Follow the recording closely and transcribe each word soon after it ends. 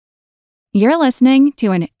You're listening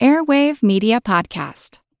to an Airwave Media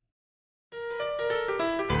Podcast.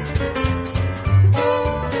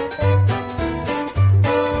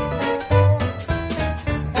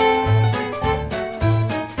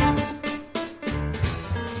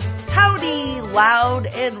 Howdy, loud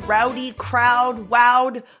and rowdy crowd,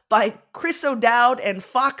 wowed by Chris O'Dowd and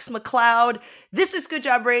Fox McCloud. This is Good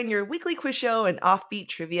Job Brain, your weekly quiz show and offbeat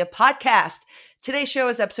trivia podcast. Today's show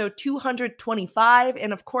is episode 225,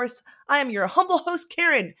 and of course, I am your humble host,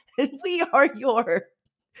 Karen, and we are your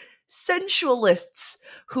sensualists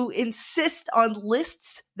who insist on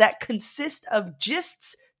lists that consist of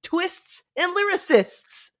gists, twists, and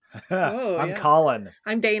lyricists. I'm Colin.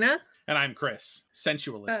 I'm Dana. And I'm Chris,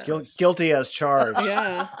 sensualist. Guilty as charged.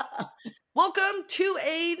 Yeah. Welcome to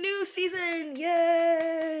a new season.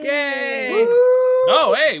 Yay! Yay! Woo!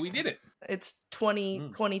 Oh, hey, we did it. It's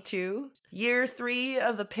 2022, year 3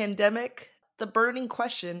 of the pandemic. The burning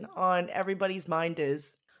question on everybody's mind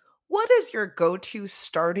is, what is your go-to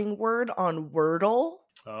starting word on Wordle?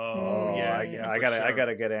 Oh, yeah. I got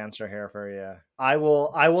a good answer here for you. I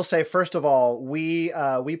will say, first of all, we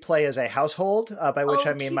play as a household, by which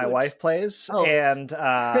I mean my cute. wife plays, Oh. and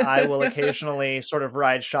I will occasionally sort of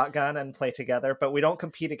ride shotgun and play together, but we don't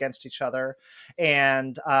compete against each other.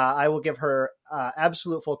 And I will give her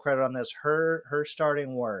absolute full credit on this. Her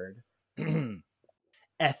starting word,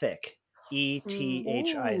 ethic,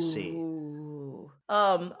 ETHIC. Ooh.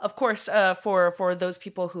 Of course, for those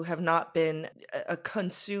people who have not been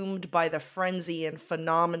consumed by the frenzy and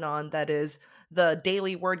phenomenon that is the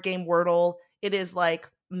daily word game Wordle, it is like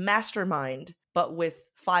Mastermind, but with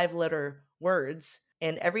 5-letter words.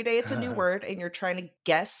 And every day it's a new word, and you're trying to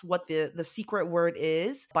guess what the secret word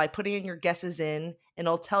is by putting in your guesses in, and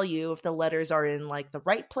it'll tell you if the letters are in like the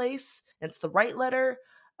right place, and it's the right letter,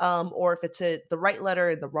 or if it's the right letter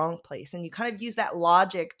in the wrong place. And you kind of use that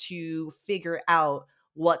logic to figure out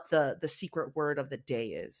what the secret word of the day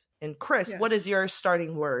is. And Chris, Yes. what is your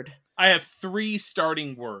starting word? I have 3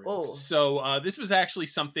 starting words. Oh. So this was actually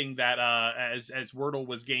something that as Wordle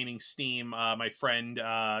was gaining steam, my friend,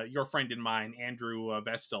 your friend and mine, Andrew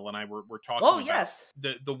Vestal, and I were talking Oh, about. yes.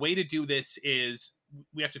 The way to do this is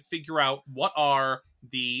we have to figure out what are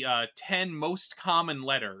the 10 most common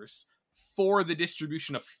letters for the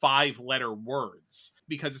distribution of 5-letter words,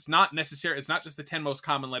 because it's not just the 10 most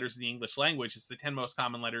common letters in the English language, it's the 10 most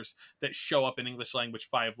common letters that show up in English language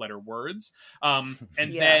 5-letter words, and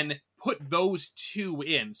then put those 2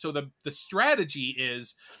 in. So the strategy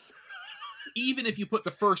is, even if you put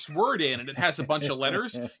the first word in and it has a bunch of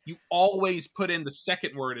letters, you always put in the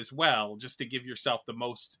second word as well, just to give yourself the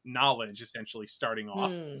most knowledge, essentially, starting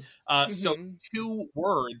off. So 2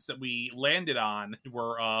 words that we landed on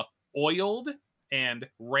were oiled and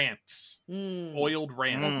rants. Oiled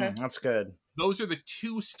rants. Okay. That's good. Those are the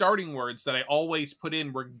 2 starting words that I always put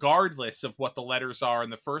in, regardless of what the letters are in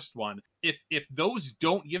the first one. If those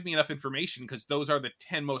don't give me enough information, because those are the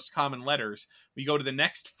 10 most common letters, we go to the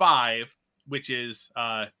next 5, which is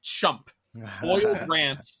chump. Oiled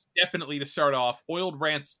rants, definitely to start off. Oiled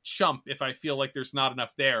rants, chump, if I feel like there's not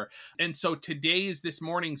enough there. And so this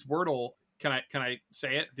morning's Wordle, can I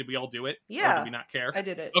say it? Did we all do it? Yeah. Or do we not care? I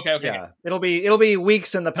did it. Okay. Yeah, it'll be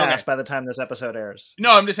weeks in the past by the time this episode airs. No,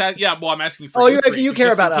 I'm just I'm asking for you care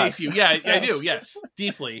just about in us. case I do, yes,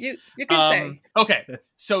 deeply. You can say. Okay,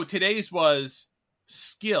 so today's was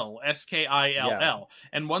skill, SKILL,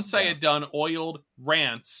 and once I had done oiled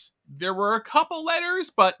rants, there were a couple letters,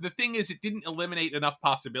 but the thing is, it didn't eliminate enough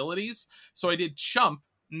possibilities, so I did chump,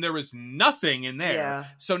 and there was nothing in there. Yeah.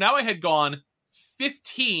 So now I had gone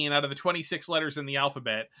 15 out of the 26 letters in the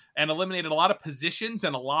alphabet and eliminated a lot of positions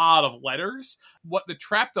and a lot of letters. What the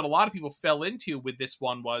trap that a lot of people fell into with this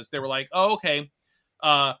one was, they were like, oh, okay,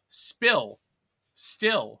 spill,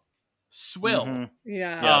 still, swill.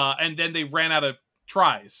 Yeah. And then they ran out of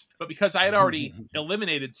tries. But because I had already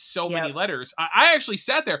eliminated so many letters, I actually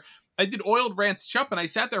sat there. I did oiled rants chump, and I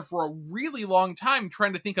sat there for a really long time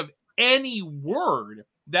trying to think of any word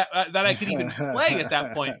that I could even play at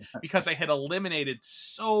that point, because I had eliminated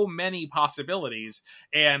so many possibilities.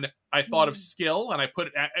 And I thought of skill, and I put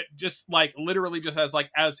it just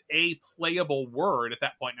as a playable word at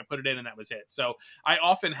that point, and I put it in, and that was it. So I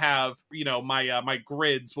often have, my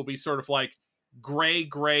grids will be sort of like gray,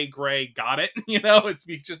 got it. It's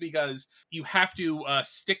just because you have to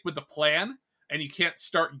stick with the plan. And you can't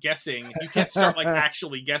start guessing. You can't start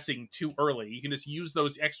actually guessing too early. You can just use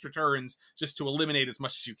those extra turns just to eliminate as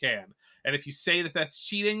much as you can. And if you say that that's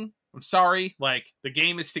cheating, I'm sorry. The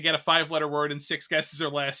game is to get a 5-letter word in 6 guesses or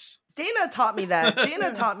less. Dana taught me that.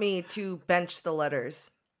 Dana taught me to bench the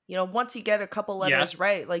letters. once you get a couple letters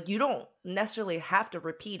right, like you don't necessarily have to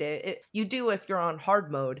repeat it. You do if you're on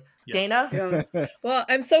hard mode. Yeah. Dana? Yeah. Well,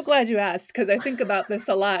 I'm so glad you asked because I think about this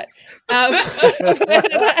a lot.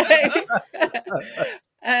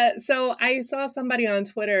 So I saw somebody on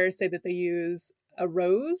Twitter say that they use a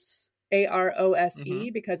rose,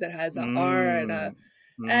 AROSE, because it has an R and a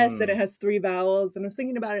S and it has 3 vowels. And I was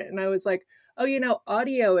thinking about it and I was like, oh,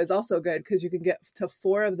 audio is also good because you can get to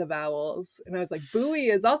 4 of the vowels. And I was like, buoy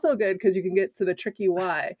is also good because you can get to the tricky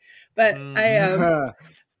Y. But I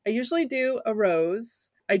usually do a rose.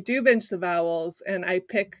 I do bench the vowels and I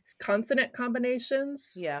pick consonant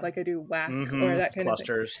combinations. Yeah. Like I do whack or that kind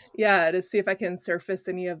clusters. of thing. Yeah, to see if I can surface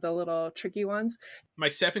any of the little tricky ones. My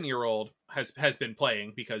 7-year-old has been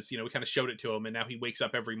playing because, we kind of showed it to him and now he wakes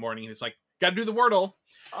up every morning and he's like, gotta do the Wordle.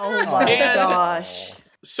 Oh my gosh.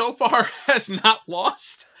 So far has not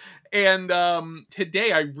lost. And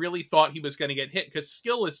today I really thought he was going to get hit because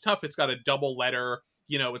skill is tough. It's got a double letter,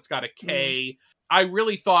 it's got a K. I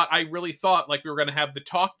really thought like we were going to have the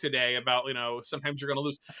talk today about, sometimes you're going to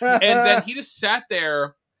lose. And then he just sat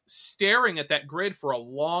there staring at that grid for a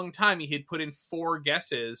long time. He had put in 4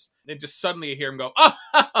 guesses and just suddenly you hear him go,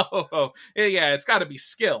 oh yeah, it's got to be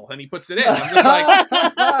skill. And he puts it in. I'm just like,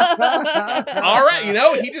 all right.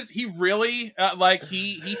 He really,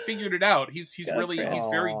 he figured it out. He's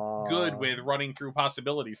very good with running through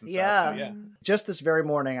possibilities and stuff. So, yeah. Just this very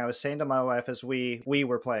morning, I was saying to my wife as we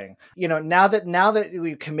were playing, now that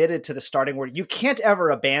we've committed to the starting word, you can't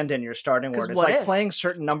ever abandon your starting word. It's like playing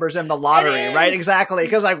certain numbers in the lottery, right? Exactly.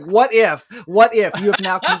 Because like, what if you have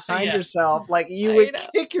now consigned yourself, like you would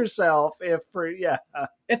kick yourself if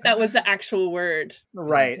that was the actual word,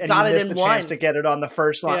 right? And got you it missed in the chance to get it on the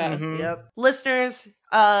first line. Yeah. Mm-hmm. Yep. Listeners,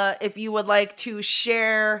 if you would like to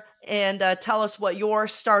share and tell us what your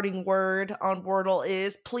starting word on Wordle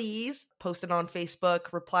is, please post it on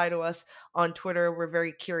Facebook, reply to us on Twitter. We're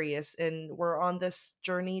very curious and we're on this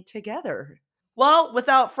journey together. Well,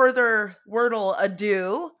 without further Wordle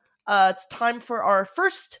ado, it's time for our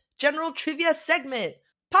first general trivia segment,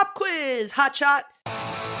 Pop Quiz Hot Shot.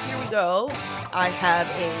 Here we go. I have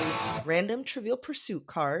a random Trivial Pursuit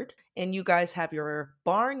card, and you guys have your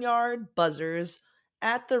barnyard buzzers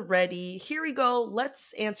at the ready. Here we go.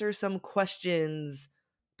 Let's answer some questions.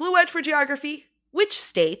 Blue Edge for geography. Which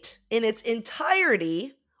state in its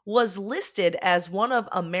entirety was listed as one of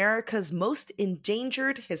America's most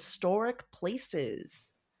endangered historic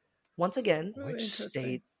places? Once again, which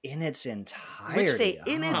state in its entirety? Which state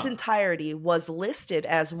in its entirety was listed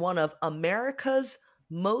as one of America's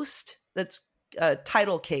most, that's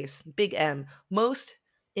title case, big M, most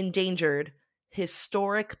endangered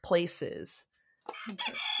historic places?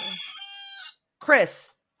 Interesting.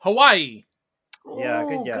 Chris. Hawaii. Yeah,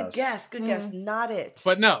 good guess. Good guess. Not it.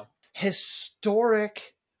 But no.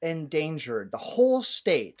 Historic endangered. The whole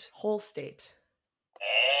state. Whole state.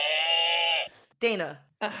 Dana.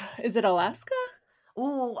 Is it Alaska?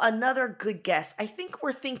 Ooh, another good guess. I think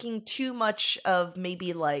we're thinking too much of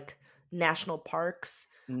maybe like national parks.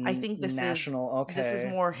 I think this is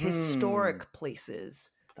more historic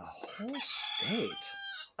places. The whole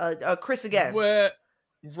state. Chris again.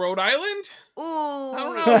 Rhode Island? Ooh, I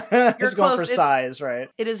don't know. You're going for size, right?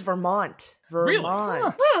 It is Vermont. Really?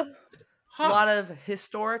 Huh. A lot of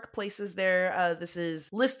historic places there. This is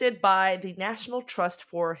listed by the National Trust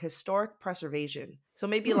for Historic Preservation. So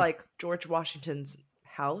maybe like George Washington's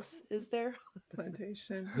house is there.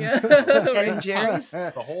 Plantation. Yeah. And Jerry's.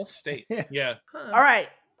 The whole state. Yeah. All right.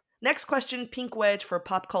 Next question, Pink Wedge for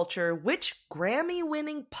pop culture. Which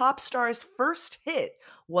Grammy-winning pop star's first hit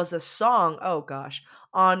was a song,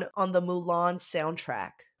 on the Mulan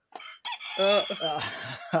soundtrack?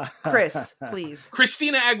 Chris, please.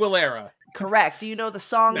 Christina Aguilera. Correct. Do you know the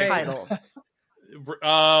song title?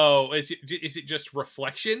 Oh, is it just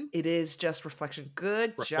Reflection? It is just Reflection.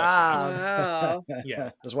 Good Reflection. job. Wow.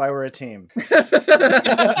 Yeah. That's why we're a team. Because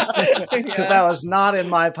that was not in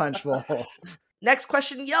my punch bowl. Next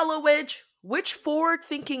question, Yellow Wedge. Which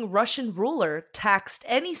forward-thinking Russian ruler taxed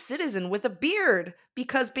any citizen with a beard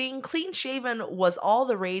because being clean-shaven was all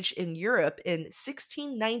the rage in Europe in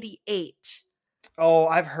 1698? Oh,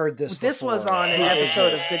 I've heard this before. This was on an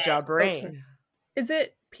episode of Good Job Brain. Is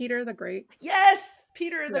it Peter the Great? Yes!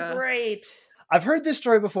 Peter the Great. I've heard this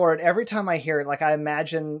story before, and every time I hear it, like, I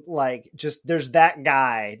imagine, like, just there's that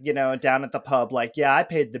guy, down at the pub, like, yeah, I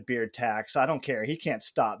paid the beard tax. I don't care. He can't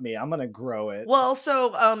stop me. I'm going to grow it. Well,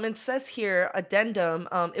 so it says here, addendum,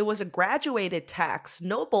 it was a graduated tax,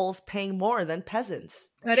 nobles paying more than peasants.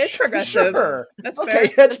 That is progressive. Sure. That's okay,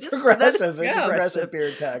 fair. it's progressive. It's a progressive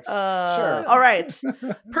beard tax. Sure. All right.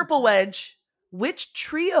 Purple Wedge. Which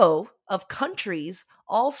trio of countries,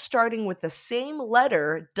 all starting with the same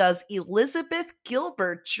letter, does Elizabeth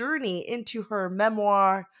Gilbert journey into her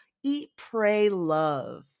memoir, Eat, Pray,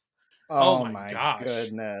 Love? Oh my my gosh.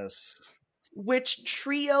 goodness. Which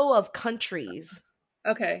trio of countries?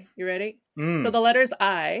 Okay, you ready? Mm, So the letters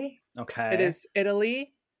I. okay. It is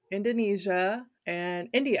Italy, Indonesia, and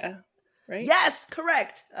India, right? Yes,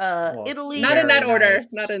 correct. Well, Italy. Not in that Very order. nice.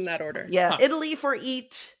 Not in that order. Yeah, Huh. Italy for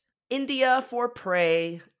eat, India for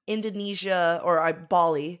pray, Indonesia or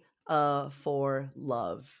Bali for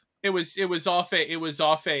love. It was off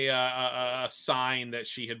a sign that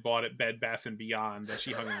she had bought at Bed Bath and Beyond that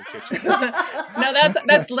she hung in the kitchen. No,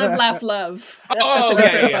 that's Live, Laugh, Love. Oh,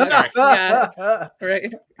 That's a okay, different yeah, book. sorry.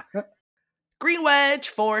 Yeah, right. Green Wedge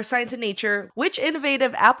for Science and Nature. Which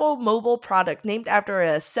innovative Apple mobile product named after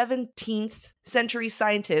a 17th century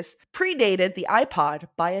scientist predated the iPod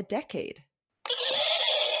by a decade?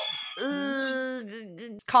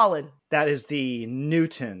 Colin. That is the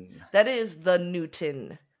Newton. That is the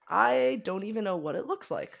Newton. I don't even know what it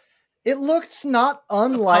looks like. It looked not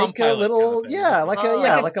unlike a Palm Pilot little, kind of thing. yeah, like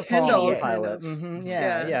a like a Palm Kindle Pilot. kind of. Mhm,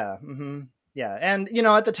 Yeah. yeah. Yeah, and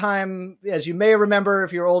at the time, as you may remember,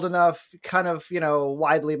 if you're old enough, kind of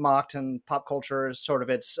widely mocked in pop culture as sort of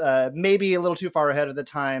its maybe a little too far ahead of the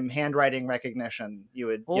time handwriting recognition. You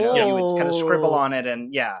would you would kind of scribble on it,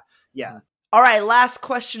 and yeah. All right, last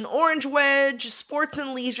question. Orange Wedge, sports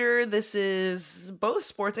and leisure. This is both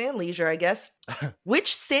sports and leisure, I guess.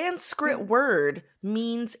 Which Sanskrit word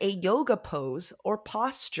means a yoga pose or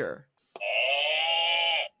posture?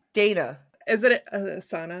 Dana. Is it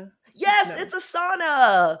Asana? Yes, No. it's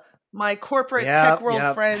Asana. My corporate Yep, tech world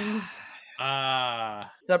yep. friends.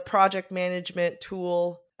 Ah, The project management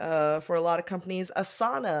tool for a lot of companies.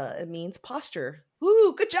 Asana, it means posture.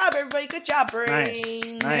 Woo, good job, everybody. Good job,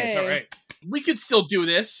 Brain. Nice. all right. We could still do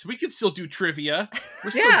this. We could still do trivia. We're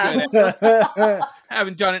still Yeah. good at it. It's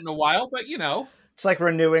Haven't done it in a while, but like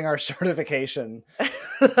renewing our certification.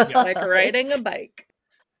 Like riding a bike.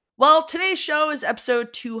 Well, today's show is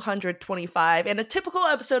episode 225, and a typical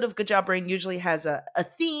episode of Good Job Brain usually has a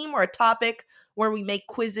theme or a topic where we make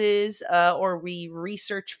quizzes or we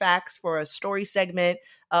research facts for a story segment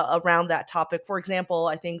around that topic. For example,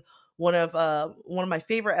 I think one of my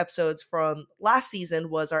favorite episodes from last season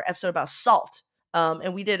was our episode about salt.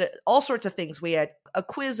 And we did all sorts of things. We had a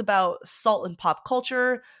quiz about salt in pop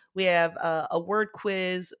culture. We have a word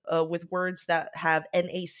quiz with words that have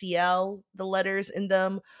NaCl, the letters in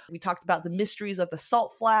them. We talked about the mysteries of the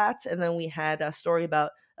salt flats. And then we had a story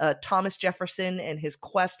about Thomas Jefferson and his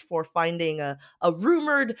quest for finding a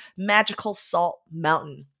rumored magical salt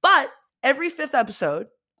mountain. But every fifth episode,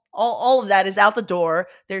 all of that is out the door.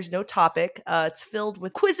 There's no topic. It's filled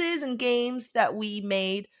with quizzes and games that we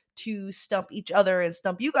made to stump each other and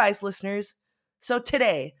stump you guys, listeners. So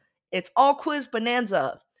today, it's All Quiz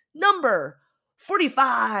Bonanza, number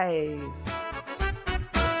 45.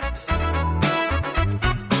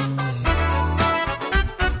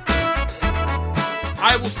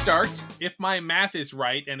 I will start. If my math is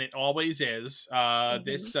right, and it always is,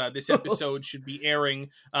 this episode should be airing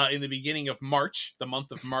in the beginning of March, the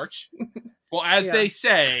month of March. Well, as they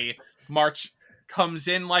say, March comes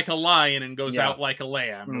in like a lion and goes out like a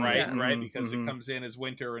lamb, right? Yeah. Right? Because it comes in as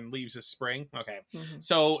winter and leaves as spring. Okay. Mhm.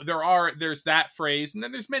 So there's that phrase, and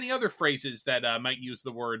then there's many other phrases that might use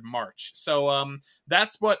the word March. So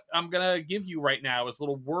that's what I'm gonna give you right now is a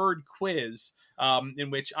little word quiz in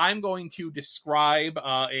which I'm going to describe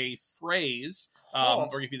a phrase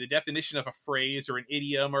or give you the definition of a phrase or an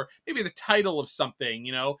idiom or maybe the title of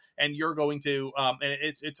something, and you're going to and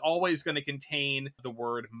it's always going to contain the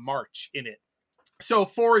word March in it. So,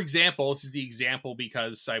 for example, this is the example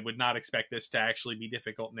because I would not expect this to actually be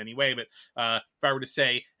difficult in any way, but if I were to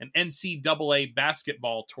say an NCAA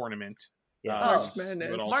basketball tournament, March Madness.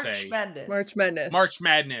 is what I'll March say. Madness. March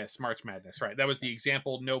Madness. March Madness, right. That was the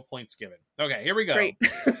example, no points given. Okay, here we go. Great.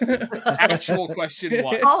 Actual question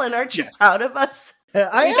one. Colin, aren't you Yes. proud of us?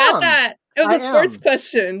 I We got that. It was I a sports am.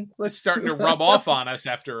 question. It's starting to rub off on us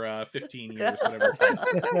after 15 years,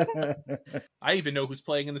 whatever. I even know who's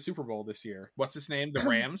playing in the Super Bowl this year. What's his name? The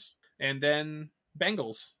Rams. And then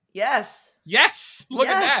Bengals. Yes. Yes! Look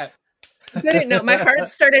Yes. at that. I didn't know. My heart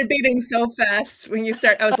started beating so fast when you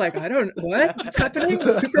start. I was like, what's happening?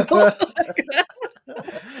 The Super Bowl?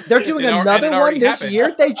 They're doing And it another one already this happened.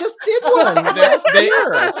 year. They just did one They- last they-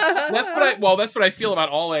 year. That's what I feel about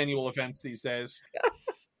all annual events these days.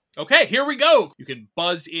 Okay, here we go. You can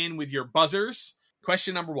buzz in with your buzzers.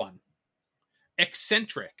 Question number 1.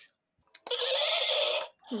 Eccentric.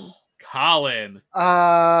 Colin.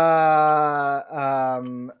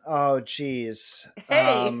 Oh geez.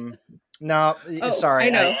 Hey. No, Oh, sorry. I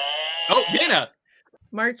know. Oh, Dana.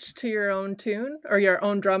 March to your own tune or your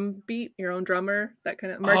own drum beat, your own drummer, that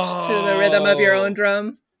kind of march to the rhythm of your own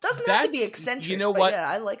drum. Doesn't have to be eccentric. You know what? Yeah,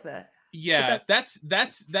 I like that. Yeah, that's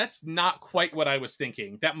not quite what I was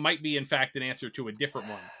thinking. That might be, in fact, an answer to a different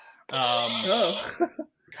one.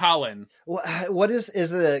 Colin, what is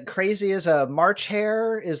the crazy as a March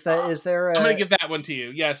hare? Is there? I'm going to give that one to you.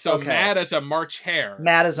 Yeah, so okay. Mad as a March hare.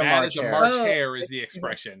 Mad as a March hare is the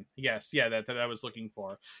expression. Yes, yeah, that I was looking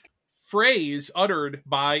for. Phrase uttered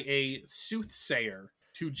by a soothsayer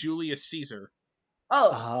to Julius Caesar.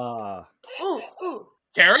 Ooh.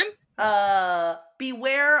 Karen?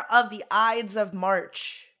 Beware of the Ides of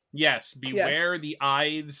March. Yes, beware the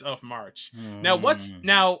Ides of March.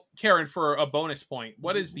 Now, Karen, for a bonus point,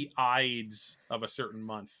 what is the Ides of a certain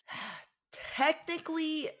month?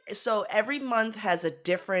 Technically, so every month has a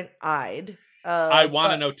different Ide. I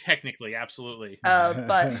want to know technically, absolutely.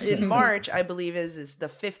 But in March, I believe is the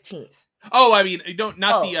 15th. Oh, I mean,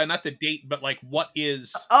 not the date, but like what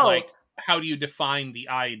is like how do you define the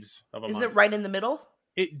Ides of a month? Is it right in the middle?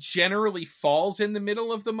 It generally falls in the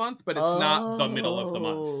middle of the month, but it's not the middle of the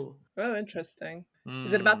month. Oh, interesting.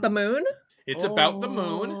 Is it about the moon? It's about the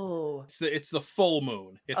moon. It's the full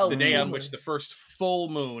moon. It's the day on which the first full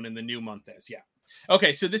moon in the new month is. Yeah.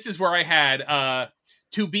 Okay, so this is where I had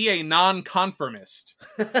to be a non-conformist.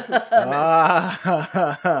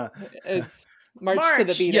 It's March to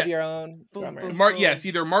the beat of your own drummer. Yes,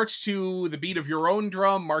 either march to the beat of your own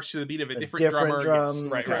drum, march to the beat of a different drummer. Drum. Yes,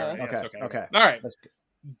 right. Okay. Yes, okay. All right.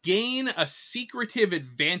 Gain a secretive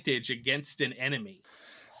advantage against an enemy.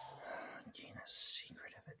 Gain a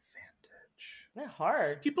secretive advantage. Not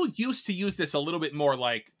hard. People used to use this a little bit more,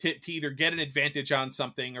 like to either get an advantage on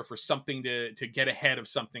something or for something to get ahead of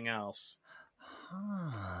something else.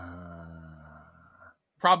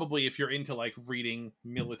 Probably if you're into like reading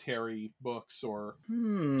military books or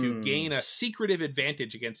to gain a secretive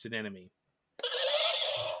advantage against an enemy.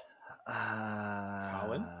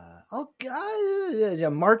 Colin? Oh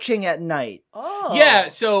God! Marching at night. Oh, yeah.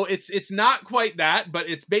 So it's not quite that, but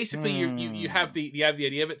it's basically you have the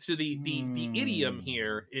idea of it. So the idiom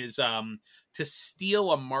here is to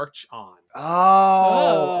steal a march on.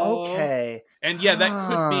 Oh, okay. And yeah, that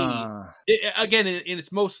could be again in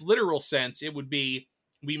its most literal sense. It would be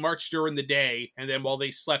we marched during the day, and then while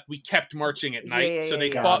they slept, we kept marching at night. So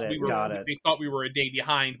they thought we were a day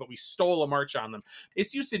behind, but we stole a march on them.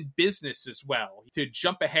 It's used in business as well to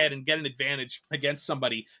jump ahead and get an advantage against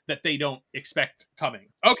somebody that they don't expect coming.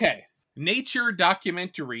 Okay, nature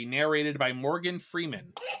documentary narrated by Morgan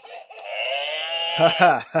Freeman.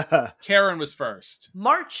 Karen was first.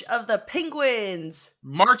 March of the Penguins.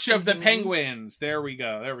 March of the Penguins. There we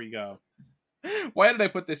go. Why did I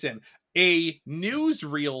put this in? A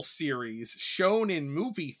newsreel series shown in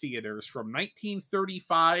movie theaters from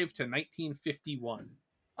 1935 to 1951.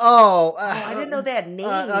 I didn't know they had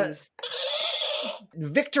names.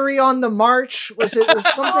 Victory on the March? Was it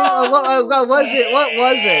something? What was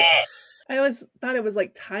it? I thought it was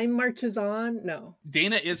like Time Marches On. No.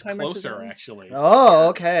 Dana is closer, actually. Oh,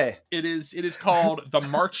 okay. It is called The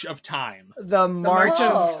March of Time. The March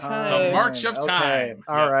of Time. The March of Time.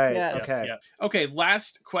 All right. Yes. Okay. Yeah. Okay,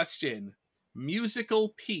 last question.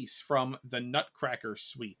 Musical piece from the Nutcracker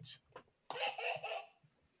Suite.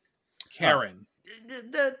 Karen.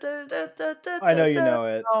 I know you know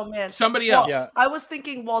it. Oh man, somebody else. Yeah. I was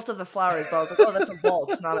thinking Waltz of the Flowers, but I was like, oh, that's a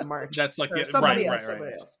waltz, not a march. That's like somebody else.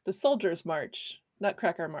 The Soldiers March,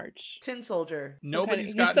 Nutcracker March. Tin Soldier.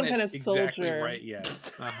 Nobody's gotten some kind of exactly soldier. right yet.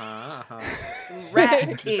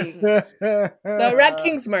 Rat King. The Rat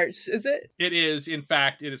King's March, is it? It is, in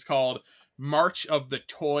fact, it is called March of the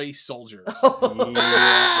Toy Soldiers. Yeah,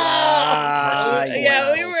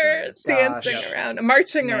 we were dancing around,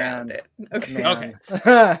 marching around it. Okay.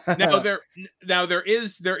 Now there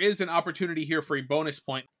is an opportunity here for a bonus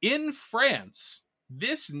point. In France,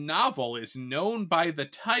 this novel is known by the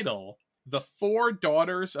title "The Four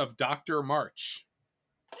Daughters of Dr. March."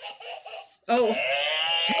 Oh,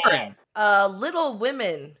 Karen. Little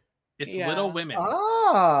Women. It's Little Women.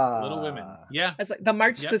 Little Women. Yeah. It's like the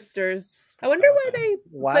March Sisters. I wonder why they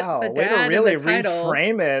put the way dad to really in the title.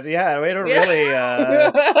 reframe it. Yeah, way to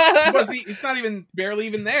really. He's not even barely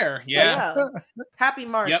even there. Yeah. Happy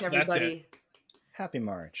March, everybody. Happy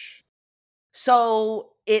March.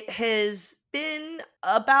 So it has been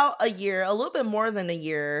about a year, a little bit more than a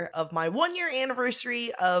year, of my 1-year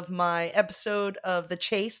anniversary of my episode of The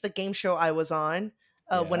Chase, the game show I was on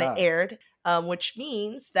when it aired. which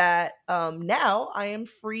means that now I am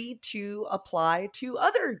free to apply to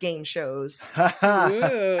other game shows.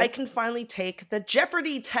 I can finally take the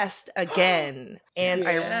Jeopardy test again. And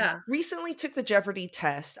I recently took the Jeopardy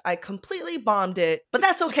test. I completely bombed it, but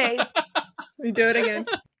that's okay. We do it again.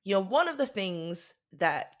 You know, one of the things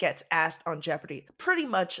that gets asked on Jeopardy pretty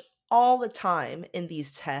much all the time in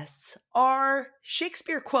these tests are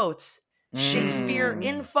Shakespeare quotes. Shakespeare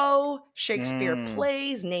info, Shakespeare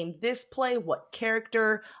plays, name this play, what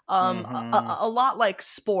character. A lot like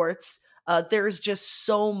sports, there's just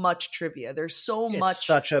so much trivia. There's so much. It's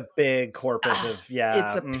such a big corpus of,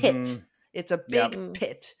 It's a pit. It's a big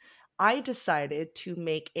pit. I decided to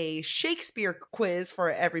make a Shakespeare quiz for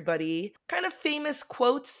everybody. Kind of famous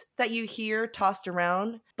quotes that you hear tossed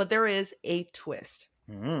around, but there is a twist.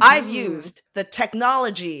 I've used the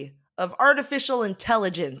technology of artificial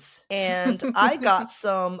intelligence, and I got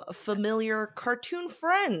some familiar cartoon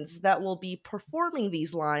friends that will be performing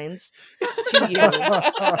these lines to you.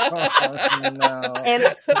 No.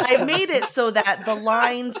 And I made it so that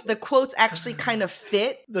the quotes actually kind of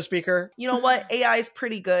fit the speaker. You know what? AI is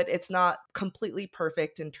pretty good. It's not completely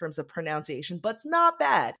perfect in terms of pronunciation, but it's not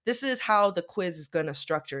bad. This is how the quiz is going to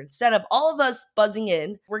structure. Instead of all of us buzzing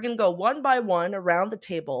in, we're going to go one by one around the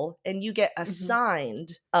table, and you get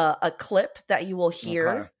assigned a clip that you will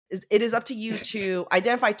hear. Okay. It is up to you to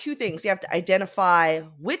identify two things. You have to identify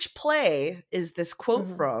which play is this quote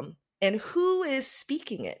from and who is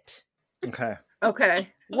speaking it. Okay.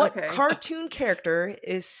 What cartoon character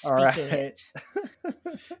is speaking it?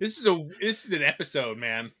 This is an episode,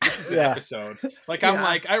 man. This is an episode. Like I'm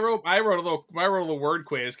like I wrote a little word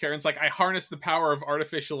quiz. Karen's like, I harness the power of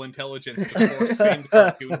artificial intelligence to force famed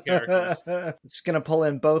cartoon characters. It's gonna pull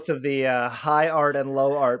in both of the high art and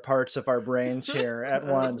low art parts of our brains here at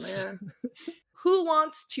once. Who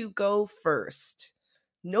wants to go first?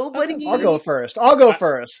 Nobody. I'll go first. I'll go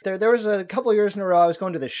first. There was a couple of years in a row I was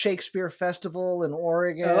going to the Shakespeare Festival in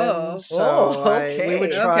Oregon.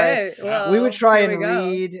 We would try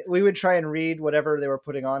and read whatever they were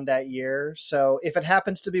putting on that year. So if it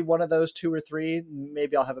happens to be one of those 2 or 3,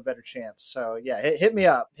 maybe I'll have a better chance. So yeah, hit me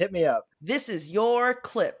up. This is your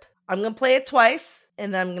clip. I'm going to play it twice,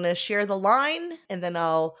 and then I'm going to share the line, and then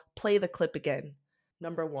I'll play the clip again.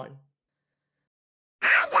 Number 1.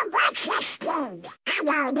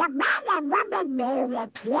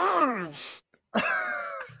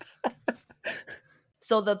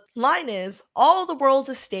 So the line is, all the world's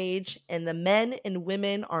a stage, and the men and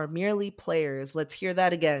women are merely players. Let's hear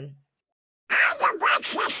that again. I'm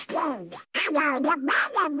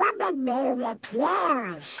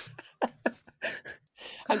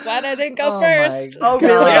glad I didn't go first. Oh,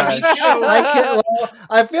 really?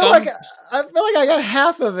 I feel like I got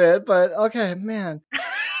half of it, but okay, man.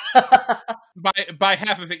 By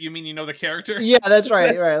half of it, you mean you know the character? Yeah, that's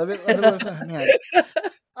right. Let me man.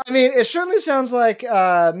 I mean, it certainly sounds like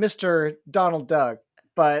Mr. Donald Duck,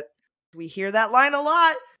 but we hear that line a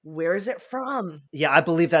lot. Where is it from? Yeah, I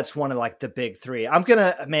believe that's one of like the big 3. I'm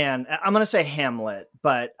gonna say Hamlet,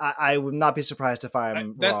 but I would not be surprised if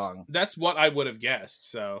I'm wrong. That's what I would have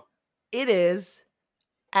guessed. So it is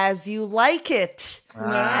As You Like It.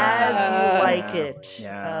 As You Like It.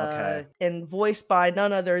 Yeah, okay. And voiced by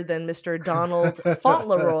none other than Mr. Donald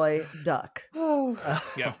Fauntleroy Duck.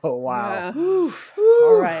 Yep. Oh, wow. Yeah.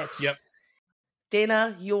 All right. Yep.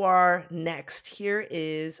 Dana, you are next. Here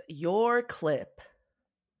is your clip.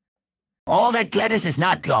 All that glitters is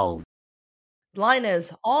not gold. Line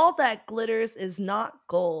is, all that glitters is not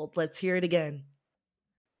gold. Let's hear it again.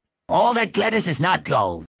 All that glitters is not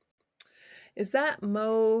gold. Is that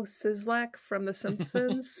Mo Sizlek from The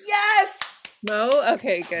Simpsons? Yes! Mo?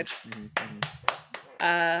 Okay, good.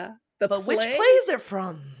 But which play is it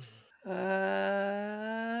from?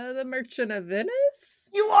 The Merchant of Venice?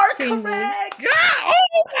 You are correct!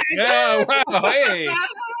 Oh my God! Wow, hey!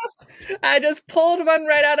 I just pulled one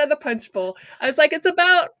right out of the punch bowl. I was like, it's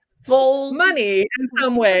about gold money in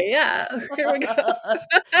some way. Yeah. Here we go.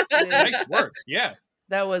 Nice work. Yeah.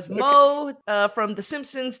 That was Mo from The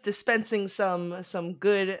Simpsons dispensing some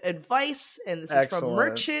good advice, and this is from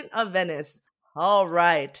Merchant of Venice. All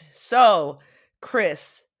right. So,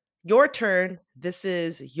 Chris, your turn. This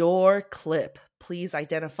is your clip. Please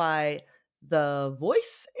identify the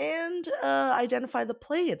voice and identify the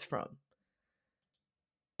play it's from.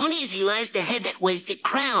 Uneasy lies the head that wears the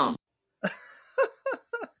crown.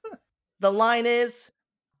 The line is,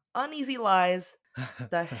 uneasy lies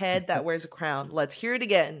the head that wears a crown. Let's hear it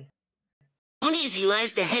again. Uneasy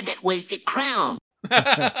lies the head that wears the crown.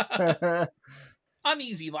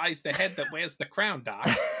 Uneasy lies the head that wears the crown, Doc.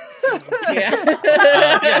 Yeah.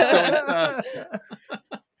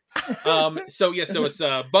 So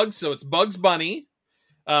it's Bugs Bunny.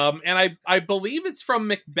 And I believe it's from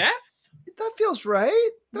Macbeth. That feels right.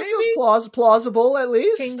 That Maybe? feels plausible, at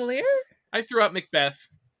least. King Lear? I threw out Macbeth.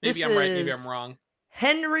 Maybe This I'm right. Maybe is- I'm wrong.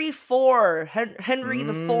 Henry IV. Henry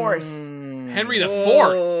the Fourth. Henry the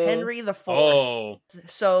Fourth. Henry the Fourth. Oh,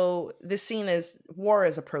 So this scene is war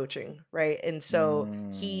is approaching, right? And so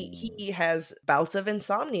he has bouts of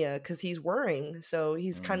insomnia because he's worrying. So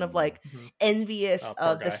he's kind of like envious Oh, poor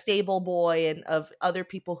of the guy. stable boy and of other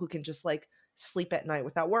people who can just like sleep at night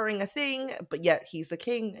without worrying a thing. But yet he's the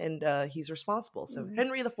king and he's responsible. So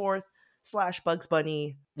Henry the Fourth / Bugs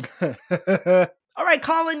Bunny. All right,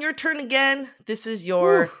 Colin, your turn again. This is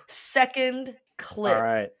your second clip. All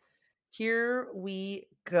right. Here we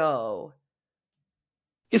go.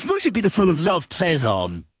 If music be the food of love, play it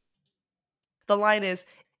on. The line is,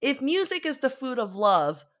 if music is the food of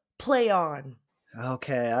love, play on.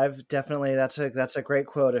 Okay, I've definitely that's a great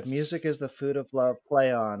quote. If music is the food of love,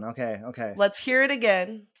 play on. Okay. Let's hear it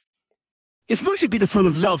again. If music be the food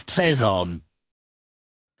of love, play it on.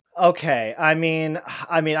 Okay, I mean,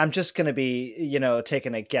 I'm just going to be,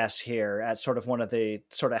 taking a guess here at sort of one of the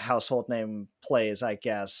sort of household name plays, I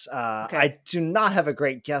guess. Okay. I do not have a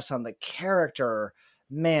great guess on the character.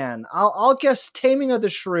 Man, I'll guess Taming of the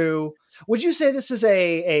Shrew. Would you say this is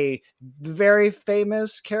a very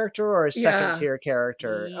famous character or a second tier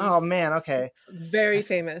character? Oh man, okay. Very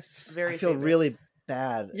famous. Very I feel famous. really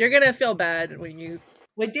bad. You're gonna feel bad when you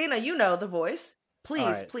Wait, Dana, you know the voice. Please,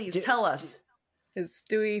 All right. please tell us. is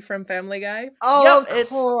Stewie from Family Guy. Oh, Yep, of it's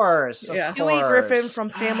course. of Yeah. Stewie Griffin course. from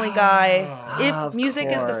Family Guy. If Of music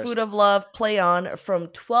is the course. food of love, play on from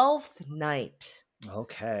 12th Night.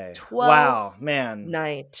 Okay. 12th Wow, man.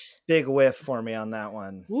 Night. Big whiff for me on that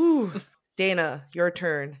one. Woo. Dana, your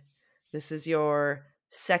turn. This is your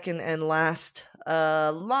second and last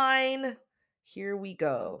line. Here we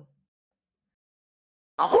go.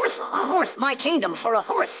 A horse, my kingdom for a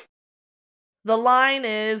horse. The line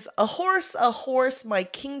is, a horse, my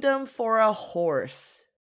kingdom for a horse.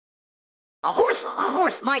 A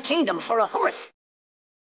horse, my kingdom for a horse.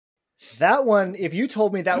 That one, if you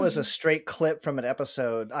told me that was a straight clip from an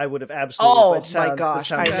episode, I would have absolutely. Oh, it sounds, my gosh, it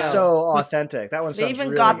sounds I know. so authentic. That one They sounds even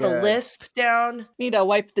really got good. the lisp down. Need to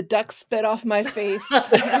wipe the duck spit off my face.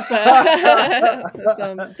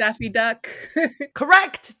 Some Daffy Duck.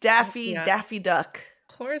 Correct, Daffy, Yeah. Daffy Duck.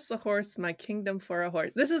 A horse, my kingdom for a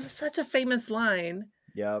horse. This is such a famous line,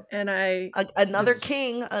 Yep. and Another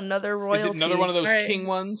king, another royalty. is it another one of those Right. king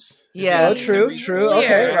ones? Is Yeah. it Oh, true. Henry?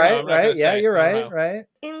 Okay, Yeah. right, I'm not gonna right. Yeah, say. you're I don't right, know. right.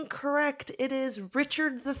 Incorrect. It is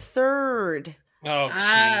Richard III. Oh,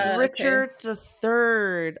 Ah. jeez. Richard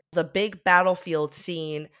III. The big battlefield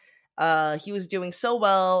scene. He was doing so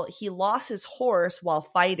well. He lost his horse while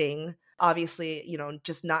fighting. Obviously,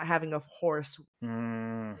 just not having a horse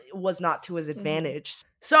was not to his advantage.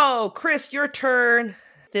 So, Chris, your turn.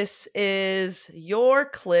 This is your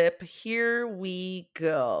clip. Here we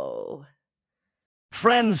go.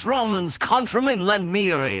 Friends, Romans, countrymen, lend me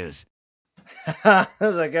your ears. That's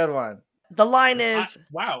a good one. The line is,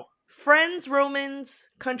 Wow. friends, Romans,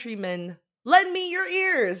 countrymen, lend me your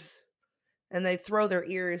ears. And they throw their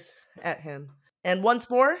ears at him. And once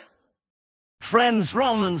more, Friends,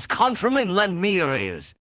 Romans, countrymen, lend me your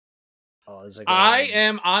ears. Oh, that's a good I one.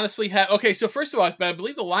 am honestly okay. So first of all, I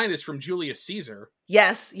believe the line is from Julius Caesar.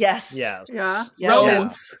 yes. Yes. yeah,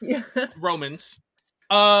 Romans. Yeah. Romans.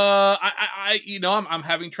 I'm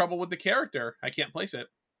having trouble with the character. I can't place it.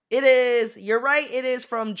 It is. You're right. It is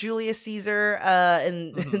from Julius Caesar,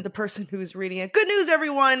 and Mhm. the person who's reading it. Good news,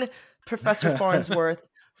 everyone! Professor Farnsworth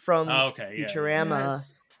from Okay, yeah. Futurama.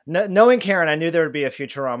 Yes. Knowing Karen, I knew there would be a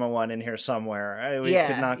Futurama one in here somewhere. We Yeah,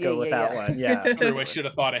 could not go yeah, with yeah, that yeah. one. Yeah. True, I should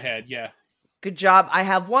have thought ahead. Yeah. Good job. I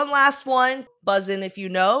have one last one. Buzz in if you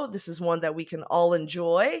know. This is one that we can all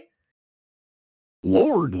enjoy.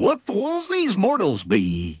 Lord, what fools these mortals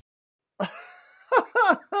be.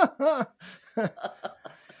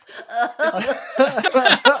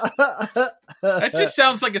 That just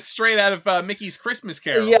sounds like it's straight out of Mickey's Christmas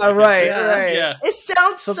Carol. Yeah, Like, right, Yeah. right. Yeah. It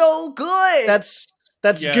sounds so good. That's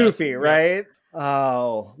Yeah, goofy, yeah. right?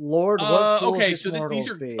 Oh, Lord, what fools Okay, these so mortals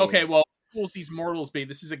these are be. okay. Well, fools these mortals be.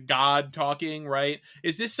 This is a god talking, right?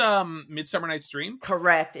 Is this Midsummer Night's Dream?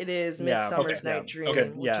 correct. It is Yeah, Midsummer's okay, Night Dream, Okay,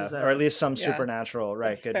 which yeah, is or at least some Yeah. supernatural,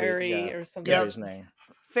 right? The Could fairy be, yeah. or something. Fairy's name.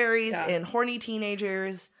 fairies Yeah. and horny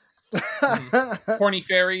teenagers. Horny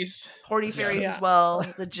fairies. Horny fairies Yeah. as well.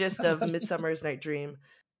 The gist of Midsummer's Night Dream.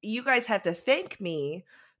 You guys have to thank me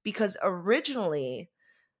because originally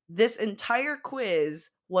this entire quiz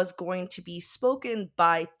was going to be spoken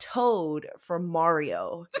by Toad from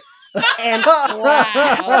Mario. And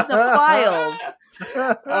Wow. the files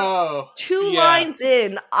Oh, Two lines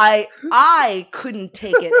in, I couldn't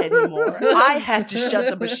take it anymore. I had to shut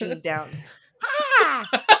the machine down.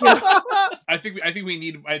 I think we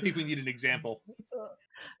need an example.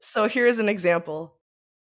 So here's an example.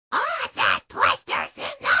 That blisters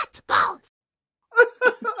is not bones.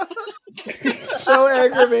 So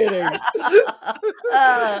aggravating.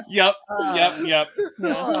 Yep.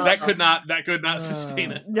 That could not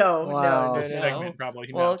sustain it. No. Segment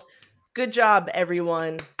probably. Well, good job,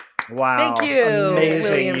 everyone. Wow. Thank you.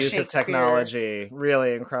 Amazing William use of Shakespeare. technology.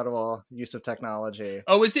 Really incredible use of technology.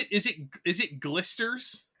 Oh, is it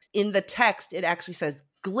glisters? In the text, it actually says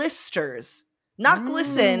glisters. Not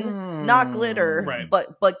glisten, not glitter, Right.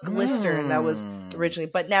 but glister. That was originally,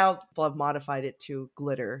 but now people have modified it to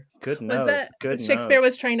glitter. Good note. Was that Good Shakespeare note.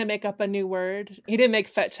 was trying to make up a new word? He didn't make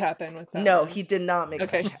fetch happen with that. No, one. he did not make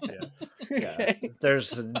Okay. that happen. Okay.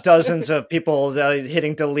 There's dozens of people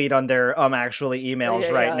hitting delete on their actually emails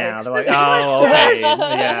Yeah, right yeah, now. it's They're like, just oh,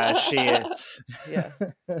 glisters. okay. Yeah,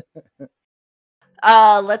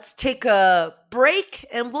 Yeah. Let's take a break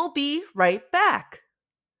and we'll be right back.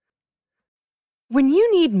 When you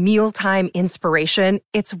need mealtime inspiration,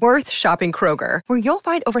 it's worth shopping Kroger, where you'll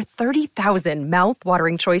find over 30,000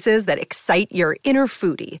 mouth-watering choices that excite your inner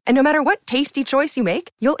foodie. And no matter what tasty choice you make,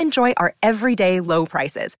 you'll enjoy our everyday low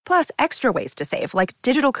prices, plus extra ways to save, like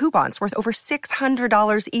digital coupons worth over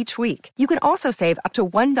 $600 each week. You can also save up to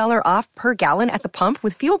 $1 off per gallon at the pump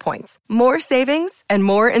with fuel points. More savings and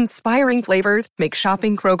more inspiring flavors make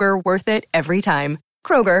shopping Kroger worth it every time.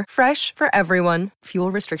 Kroger, fresh for everyone.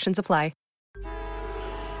 Fuel restrictions apply.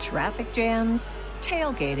 Traffic jams,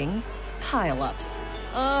 tailgating, pile-ups.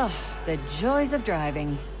 Ugh, the joys of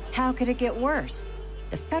driving. How could it get worse?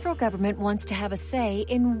 The federal government wants to have a say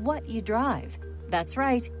in what you drive. That's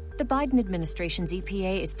right. The Biden administration's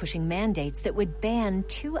EPA is pushing mandates that would ban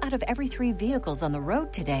 2 out of every 3 vehicles on the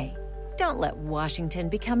road today. Don't let Washington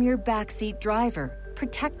become your backseat driver.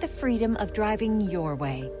 Protect the freedom of driving your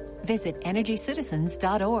way. Visit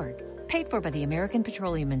EnergyCitizens.org. Paid for by the American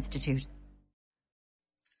Petroleum Institute.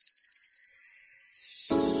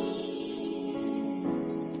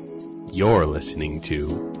 You're listening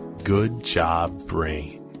to Good Job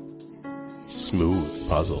Brain. Smooth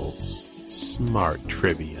puzzles, smart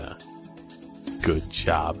trivia. Good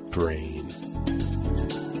Job Brain.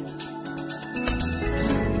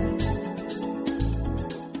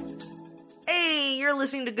 Hey, you're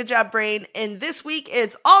listening to Good Job Brain, and this week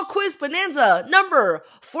it's All Quiz Bonanza number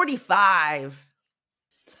 45.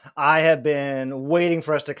 I have been waiting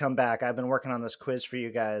for us to come back. I've been working on this quiz for you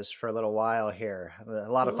guys for a little while here.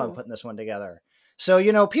 A lot of fun putting this one together.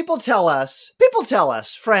 So, people tell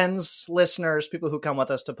us, friends, listeners, people who come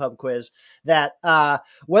with us to Pub Quiz, that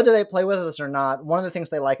whether they play with us or not, one of the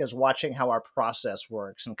things they like is watching how our process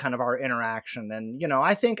works and kind of our interaction. And,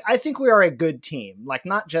 I think we are a good team. Like,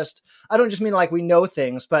 not just, I don't just mean like we know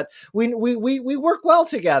things, but we work well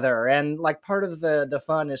together. And like part of the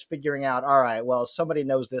fun is figuring out, all right, well, somebody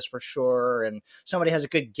knows this for sure. And somebody has a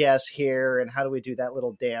good guess here. And how do we do that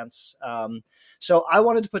little dance? So I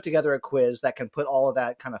wanted to put together a quiz that can put all of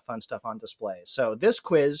that kind of fun stuff on display. So this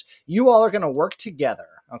quiz, you all are going to work together,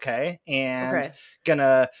 okay? And going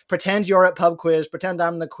to pretend you're at Pub Quiz, pretend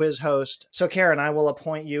I'm the quiz host. So Karen, I will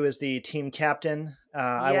appoint you as the team captain.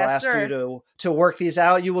 I will ask you to work these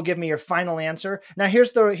out. You will give me your final answer. Now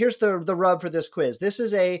here's the rub for this quiz. This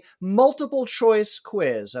is a multiple choice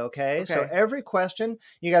quiz, okay? So every question,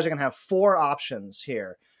 you guys are going to have 4 options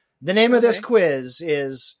here. The name of this quiz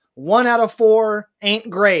is 1 out of 4 ain't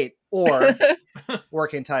great, or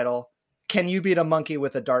working title, can you beat a monkey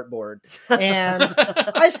with a dartboard? And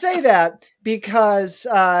I say that because,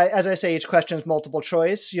 as I say, each question is multiple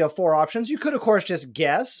choice. You have 4 options. You could, of course, just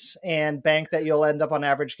guess and bank that you'll end up on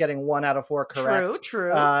average getting 1 out of 4 correct.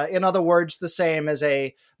 True. In other words, the same as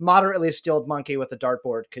a moderately skilled monkey with a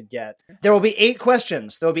dartboard could get. There will be 8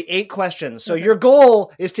 questions. So your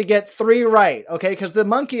goal is to get 3 right, okay? Because the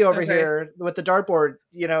monkey over here with the dartboard,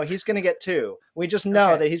 he's going to get 2. We just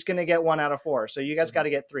know that he's going to get 1 out of 4. So you guys got to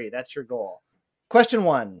get 3. That's your goal. Question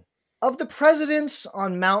 1. Of the presidents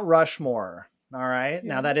on Mount Rushmore, all right?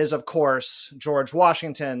 Now that is, of course, George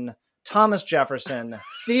Washington, Thomas Jefferson,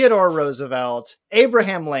 Theodore Roosevelt,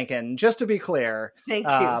 Abraham Lincoln, just to be clear. Thank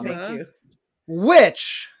you.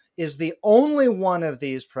 Which is the only one of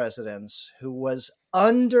these presidents who was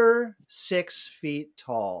under 6 feet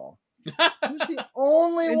tall? Who's the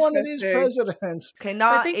only one of these presidents? Okay,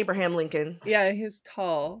 not Abraham Lincoln. Yeah, he's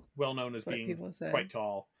tall. Well known as being quite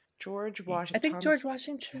tall. George Washington. I think George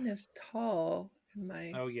Washington is tall.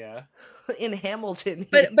 Oh yeah, in Hamilton.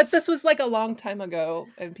 But this was like a long time ago,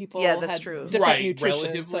 and people that's had true. Different nutrition,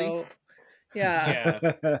 relatively. so Yeah.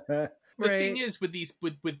 The thing is,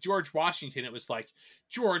 with George Washington, it was like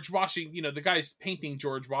George Washington. The guy's painting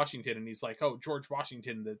George Washington, and he's like, "Oh, George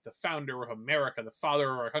Washington, the founder of America, the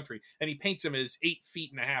father of our country," and he paints him as 8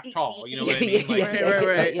 feet and a half tall. You know what I mean? Like,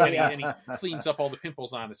 right. And he cleans up all the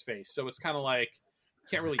pimples on his face. So it's kind of like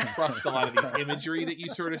can't really trust a lot of these imagery that you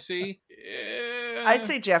sort of see. I'd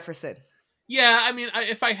say Jefferson. Yeah, I mean,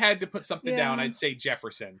 if I had to put something down, I'd say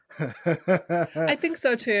Jefferson. I think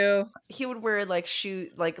so too. He would wear like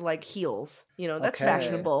heels. That's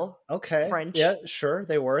fashionable. Okay. French. Yeah, sure.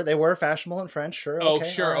 They were fashionable in French. Sure. Oh, okay,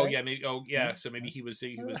 sure. right. Oh, yeah. Maybe. Oh, yeah. So maybe he was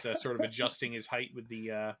sort of adjusting his height with the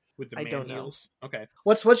man heels. Okay.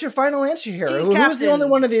 What's your final answer here? Team Who's captain. the only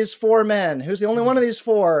one of these four men? Who's the only one of these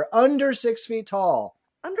four under 6 feet tall?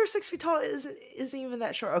 Under 6 feet tall isn't even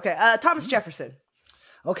that short. Okay. Thomas Jefferson.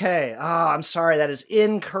 Okay. I'm sorry. That is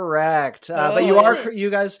incorrect. But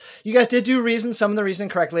you guys did do some of the reasoning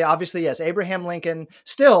correctly. Obviously, yes. Abraham Lincoln,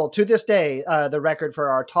 still to this day, the record for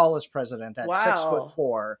our tallest president at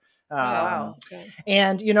 6'4". Wow.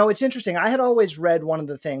 And it's interesting. I had always read one of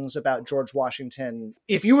the things about George Washington.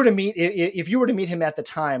 If you were to meet him at the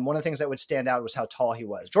time, one of the things that would stand out was how tall he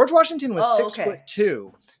was. George Washington was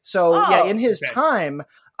 6'2". So in his time,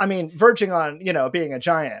 I mean, verging on, being a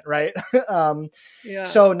giant, right?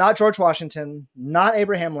 So not George Washington, not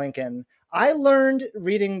Abraham Lincoln. I learned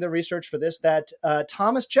reading the research for this that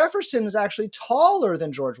Thomas Jefferson is actually taller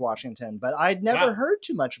than George Washington, but I'd never heard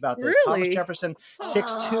too much about this. Really? Thomas Jefferson,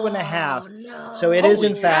 6'2.5". No. So it is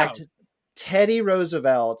in fact Teddy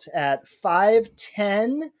Roosevelt at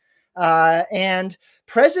 5'10". And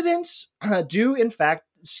presidents do in fact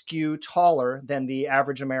skew taller than the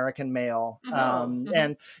average American male.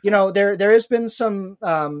 And there has been some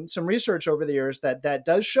research over the years that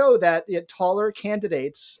does show that taller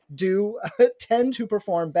candidates do tend to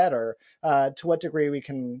perform better. To what degree we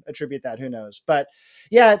can attribute that, who knows? But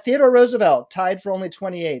yeah, Theodore Roosevelt tied for only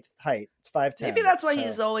 28th height, 5'10". Maybe that's why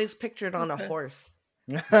he's always pictured on a horse.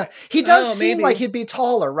 He does seem like he'd be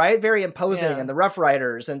taller, right? Very imposing, and the Rough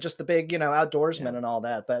Riders and just the big, outdoorsmen and all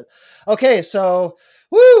that. But okay, so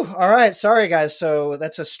all right. Sorry, guys. So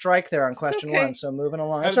that's a strike there on question one. So moving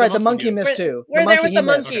along. That's right. The monkey missed too. We're there with the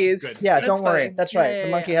monkeys. Okay, yeah, don't worry. Fine. That's right. Yeah,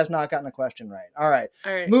 the monkey has not gotten a question right. All right.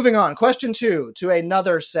 All right. Moving on. Question 2 to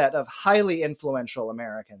another set of highly influential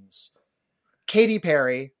Americans: Katy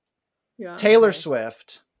Perry, Taylor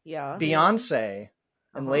Swift, Beyonce,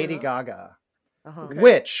 and Lady Gaga.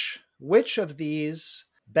 Which of these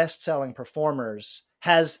best-selling performers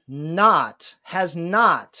has not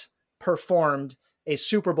performed a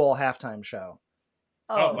Super Bowl halftime show?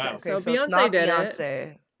 Oh, wow. Okay, so Beyonce did Beyonce.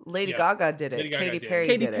 it. Lady Gaga did it. Katy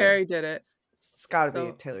Perry did it. It's got to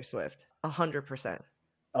be Taylor Swift. 100%.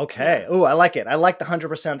 Okay. Ooh, I like it. I like the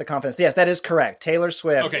 100% of the confidence. Yes, that is correct. Taylor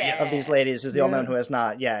Swift of these ladies is the only one who has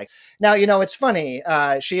not. Yeah. Now, it's funny.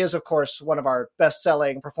 She is, of course, one of our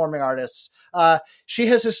best-selling performing artists. She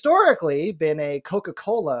has historically been a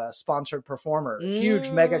Coca-Cola sponsored performer. Huge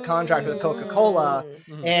mega contract with Coca-Cola.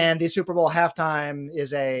 And the Super Bowl halftime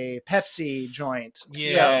is a Pepsi joint.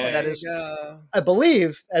 Yeah. So that is, I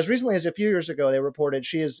believe, as recently as a few years ago, they reported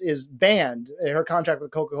she is banned. Her contract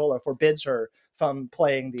with Coca-Cola forbids her from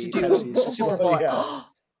playing the Pepsi Super Bowl.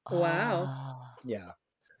 Wow. Yeah.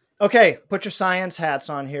 Okay, put your science hats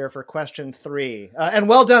on here for question 3. And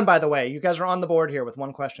well done, by the way. You guys are on the board here with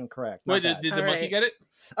one question correct. Wait, did the monkey get it?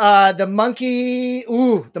 The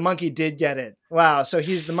monkey did get it. Wow, so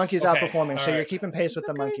the monkey's outperforming, so you're keeping pace with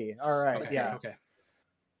the monkey. All right, Okay.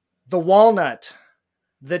 The walnut,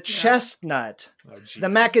 the chestnut, the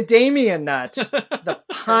macadamia nut, the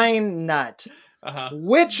pine nut.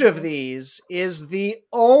 Which of these is the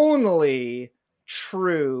only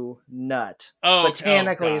true nut,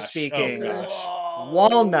 botanically speaking?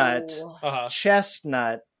 Walnut,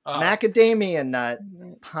 chestnut, macadamia nut,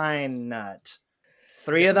 pine nut.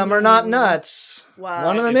 3 of them are not nuts. Wow.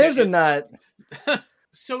 One of them is a nut.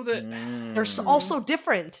 So they're also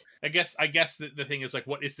different. I guess the thing is, like,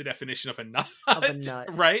 what is the definition of a nut? Of a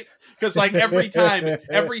nut. Right? Because, like, every time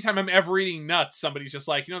I'm ever eating nuts, somebody's just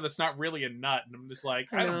like, that's not really a nut. And I'm just like,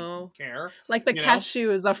 I don't care. Like the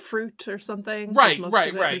cashew is a fruit or something. Right.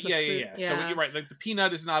 Yeah. So you're right. Like the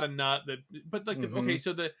peanut is not a nut. Okay,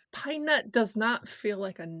 so the pine nut does not feel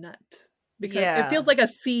like a nut. Because it feels like a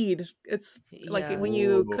seed. It's like when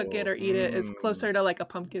you cook it or eat it, it's closer to like a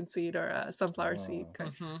pumpkin seed or a sunflower seed,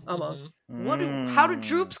 almost. How do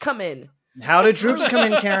droops come in? How do droops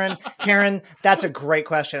come in, Karen? Karen, that's a great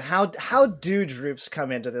question. How do droops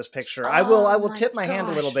come into this picture? I will tip my hand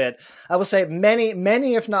a little bit. I will say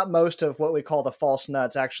many, if not most, of what we call the false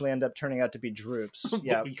nuts actually end up turning out to be droops.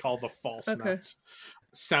 What we call the false nuts.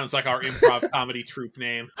 Sounds like our improv comedy troupe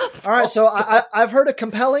name. All right, so I've heard a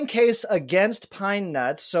compelling case against pine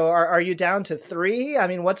nuts. So are you down to 3? I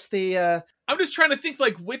mean, what's the... I'm just trying to think,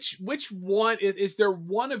 like, which one is there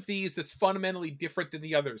one of these that's fundamentally different than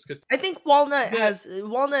the others? Because I think walnut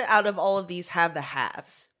out of all of these have the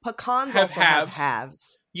halves. Pecans also have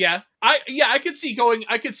halves. Yeah, I could see going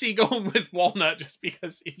with walnut just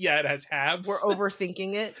because it has halves. We're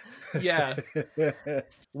overthinking it. Yeah.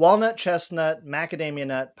 Walnut, chestnut, macadamia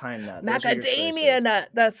nut, pine nut. Macadamia nut.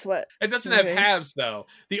 That's what. It doesn't have halves though.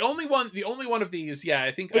 The only one of these,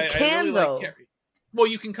 I think it can really though. Well,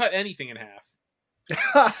 you can cut anything in half.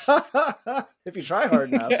 If you try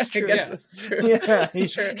hard enough. It's true. That's true. Yeah,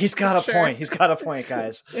 he's got a point. He's got a point,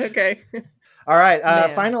 guys. Okay. All right.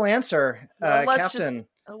 Final answer, let's Captain.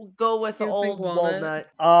 Just go with the old walnut.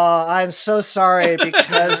 I'm so sorry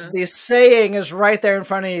because the saying is right there in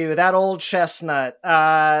front of you. That old chestnut.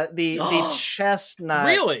 The chestnut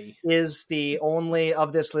really is the only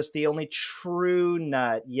of this list, the only true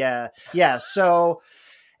nut. Yeah. So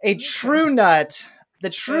a true nut. The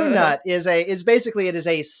true nut is basically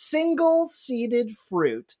a single seeded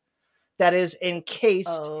fruit that is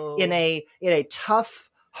encased in a tough,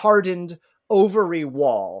 hardened ovary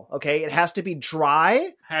wall. Okay, it has to be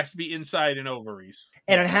dry. Has to be inside an ovaries,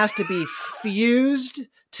 and it has to be fused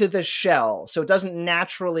to the shell, so it doesn't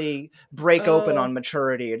naturally break open on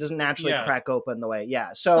maturity. It doesn't naturally crack open the way.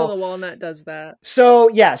 Yeah, so the walnut does that. So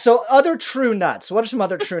other true nuts. What are some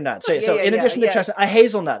other true nuts? So in addition to chestnut, a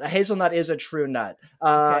hazelnut. A hazelnut is a true nut.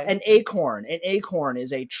 An acorn. An acorn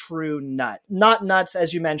is a true nut. Not nuts,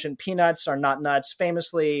 as you mentioned. Peanuts are not nuts.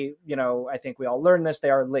 Famously, I think we all learned this. They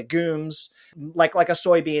are legumes, like a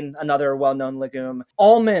soybean, another well-known legume.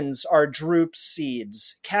 Almonds are drupe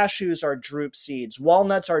seeds. Cashews are drupe seeds.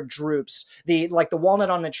 Walnuts are drupes. The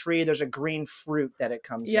walnut on the tree, there's a green fruit that it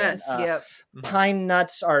comes in. Pine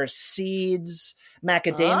nuts are seeds.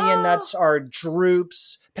 Macadamia nuts are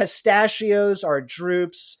drupes. Pistachios are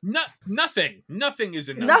drupes. Nothing is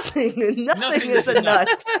a nut. Nothing is a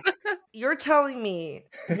nut. You're telling me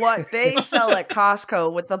what they sell at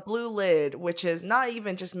Costco with the blue lid, which is not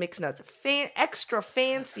even just mixed nuts, extra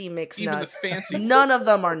fancy mixed even nuts. The fancy none of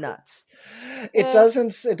them are nuts. It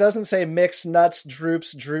doesn't say mixed nuts,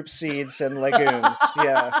 drupes, droop seeds, and legumes.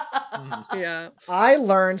 Yeah. I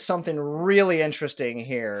learned something really interesting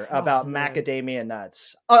here about macadamia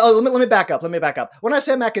nuts. Let me back up. When I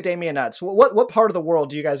say macadamia nuts, what part of the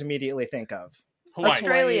world do you guys immediately think of?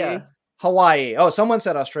 Australia. Hawaii. Oh, someone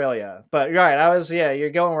said Australia, but you're right.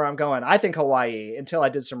 You're going where I'm going. I think Hawaii until I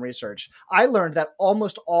did some research. I learned that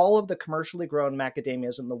almost all of the commercially grown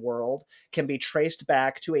macadamias in the world can be traced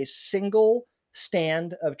back to a single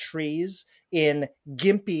stand of trees in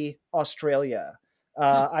Gympie, Australia.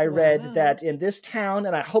 I read that in this town,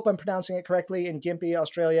 and I hope I'm pronouncing it correctly, in Gympie,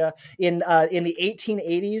 Australia, in the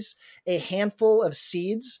 1880s, a handful of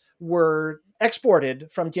seeds were exported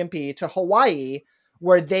from Gympie to Hawaii,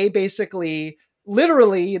 where they basically,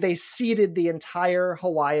 literally, they seeded the entire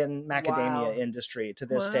Hawaiian macadamia industry to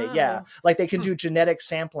this day. Yeah. Like they can do genetic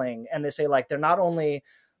sampling, and they say they're not only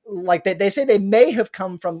they say they may have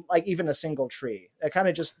come from even a single tree. It kind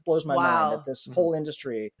of just blows my mind that this whole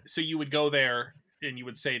industry. So you would go there and you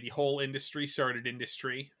would say the whole industry started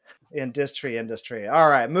industry. All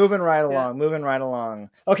right, moving right along.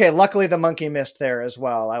 Okay, luckily the monkey missed there as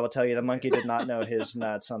well. I will tell you, the monkey did not know his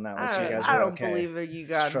nuts on that one. So you guys I don't okay. believe that you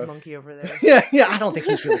got a monkey over there. Yeah, I don't think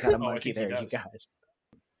he's really got a monkey there, you guys.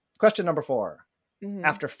 Question number 4. Mm-hmm.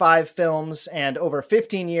 After 5 films and over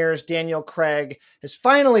 15 years, Daniel Craig is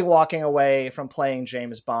finally walking away from playing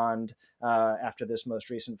James Bond after this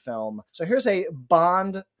most recent film. So here's a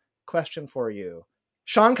Bond question for you.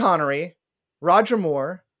 Sean Connery, Roger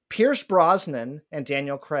Moore, Pierce Brosnan, and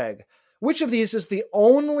Daniel Craig. Which of these is the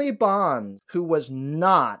only Bond who was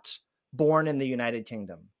not born in the United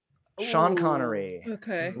Kingdom? Sean Connery,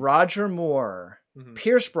 Roger Moore,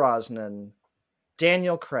 Pierce Brosnan,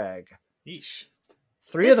 Daniel Craig. Yeesh.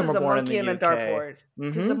 3 of them were born in the UK. This is a monkey in a dartboard.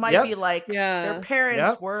 Because it might be their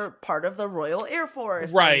parents were part of the Royal Air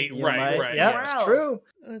Force. Right. Yeah, it's true.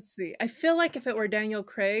 Let's see. I feel like if it were Daniel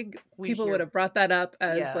Craig, people would have brought that up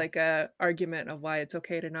as a argument of why it's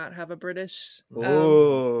okay to not have a British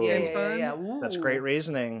James Bond. Yeah. Ooh. That's great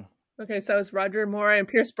reasoning. Okay, so it's Roger Moore and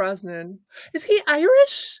Pierce Brosnan. Is he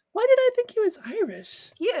Irish? Why did I think he was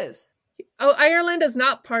Irish? He is. Oh, Ireland is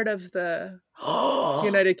not part of the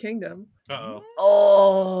United Kingdom. Uh-oh.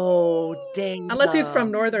 Oh, dang. Unless he's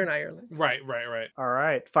from Northern Ireland. Right. All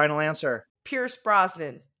right, final answer. Pierce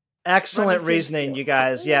Brosnan. Excellent reasoning, you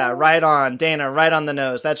guys. Yeah, right on. Dana, right on the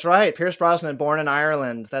nose. That's right. Pierce Brosnan, born in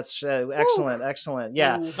Ireland. That's excellent, excellent.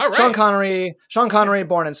 Yeah. All right. Sean Connery,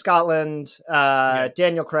 born in Scotland.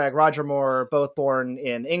 Daniel Craig, Roger Moore, both born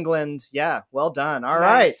in England. Yeah, well done. All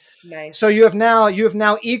right. Nice. So you have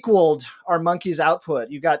now equaled our monkey's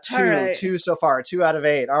output. You got two so far, 2 out of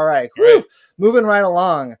 8. All right. Woo! Moving right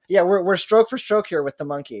along. Yeah, we're stroke for stroke here with the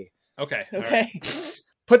monkey. Okay. Right.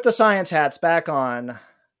 Put the science hats back on.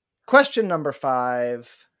 Question number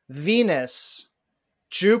 5. Venus,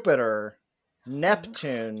 Jupiter,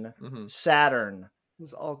 Neptune, Saturn.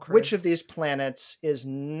 Which of these planets is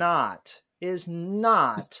not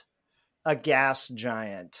a gas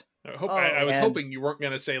giant? I was hoping you weren't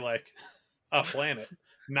going to say like a planet,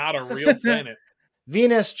 not a real planet.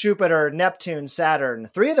 Venus, Jupiter, Neptune, Saturn.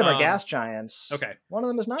 3 of them are gas giants. Okay. One of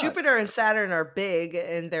them is not. Jupiter and Saturn are big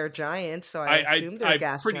and they're giants, so I assume they're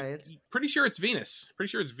gas giants. Pretty sure it's Venus. Pretty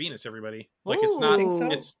sure it's Venus, everybody. Like it's not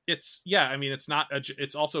it's yeah, I mean it's not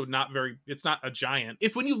it's also not very it's not a giant.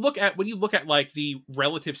 When you look at like the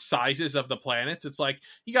relative sizes of the planets, it's like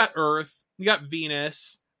you got Earth, you got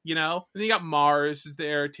Venus, you know, and then you got Mars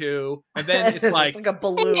there too, and then it's like, like a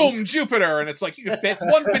balloon. Boom, Jupiter, and it's like you can fit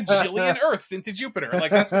 1 bajillion Earths into Jupiter. Like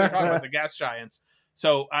that's what they're talking about, the gas giants.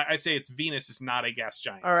 So I'd say it's Venus is not a gas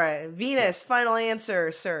giant. All right, Venus. Final answer,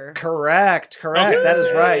 sir. Correct. Okay. That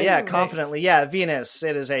is right. Yeah, confidently. Yeah, Venus.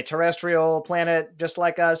 It is a terrestrial planet, just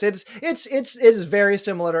like us. It is very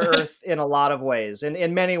similar to Earth in a lot of ways.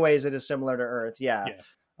 In many ways, it is similar to Earth. Yeah.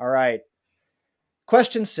 All right.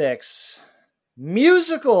 Question 6.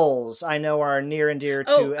 Musicals, I know, are near and dear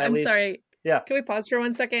to at least. Sorry. Yeah. Can we pause for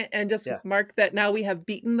 1 second and just mark that now we have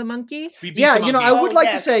beaten the monkey? I would like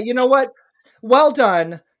to say, you know what? Well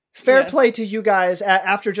done. Fair play to you guys.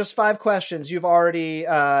 After just 5 questions, you've already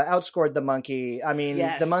outscored the monkey. I mean,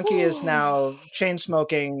 the monkey is now chain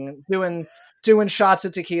smoking, doing shots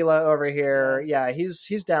of tequila over here. Yeah,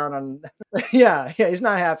 he's down on. yeah, he's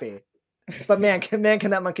not happy. But man, can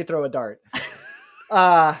that monkey throw a dart?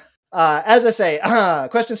 As I say,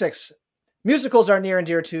 question 6. Musicals are near and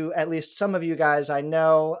dear to at least some of you guys I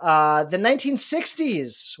know. The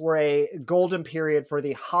 1960s were a golden period for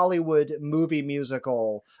the Hollywood movie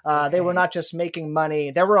musical. They were not just making money.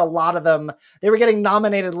 There were a lot of them. They were getting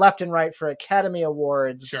nominated left and right for Academy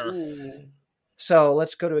Awards. Sure. So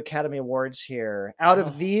let's go to Academy Awards here. Out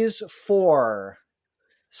of these 4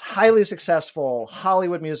 highly successful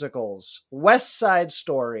Hollywood musicals, West Side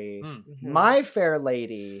Story, My Fair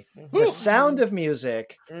Lady, The Sound of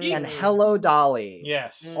Music, and Hello, Dolly.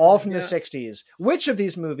 Yes. All from the 60s. Which of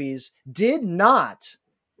these movies did not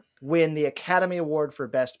win the Academy Award for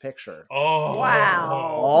Best Picture? Oh, wow.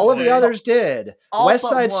 All of the others did. West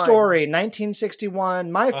Side one. Story, 1961.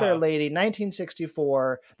 My Fair Lady,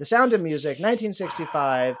 1964. The Sound of Music,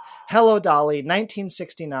 1965. Hello, Dolly,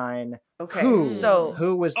 1969. Okay,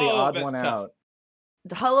 who was the odd one out?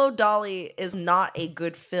 Hello, Dolly is not a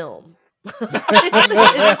good film. It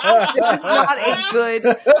is not a good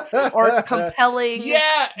or compelling.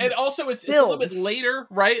 Yeah, and also it's a little bit later,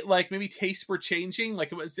 right? Like maybe tastes were changing.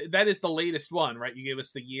 Like that is the latest one, right? You gave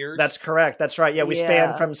us the years. That's correct. That's right. Yeah, we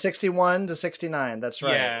spanned from 61 to 69. That's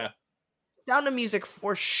right. Yeah. Sound of Music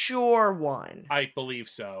for sure won. I believe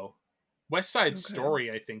so. West Side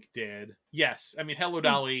Story, I think, did. Yes, I mean Hello,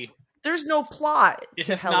 Dolly. There's no plot. It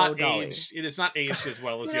has not aged. It has not aged as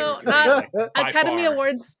well as the other three. Academy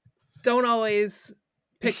Awards don't always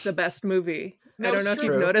pick the best movie. I don't know if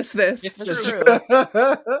you've noticed this. It's true.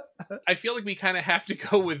 I feel like we kind of have to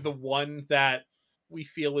go with the one that we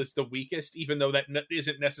feel is the weakest, even though that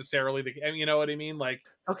isn't necessarily the. You know what I mean? Like,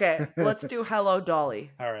 okay, let's do Hello, Dolly.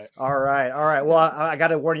 All right. Well, I got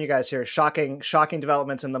to warn you guys here. Shocking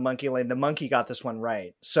developments in the monkey lane. The monkey got this one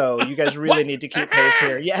right, so you guys really need to keep pace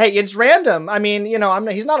here. Yeah, hey, it's random. I mean, you know,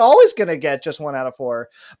 he's not always going to get just 1 out of 4,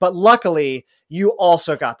 but luckily you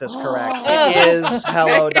also got this correct. It is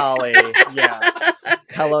Hello, Dolly. Yeah.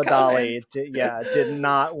 Hello, Dolly. Did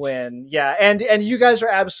not win. Yeah, and you guys are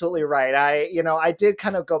absolutely right. I did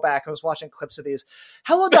kind of go back and was watching clips of these.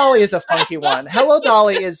 Hello, Dolly is a funky one. Hello,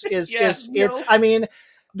 Dolly is I mean,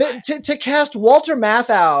 to cast Walter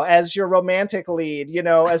Matthau as your romantic lead, you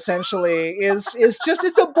know, essentially is just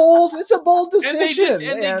it's a bold decision.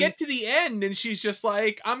 And they get to the end, and she's just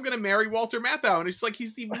like, "I'm gonna marry Walter Matthau," and it's like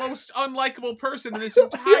he's the most unlikable person in this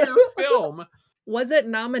entire film. Was it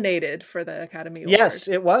nominated for the Academy Award? Yes,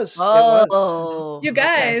 it was. Oh, you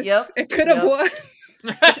guys, it could have won.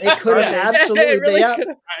 It could have absolutely. Really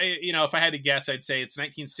if I had to guess, I'd say it's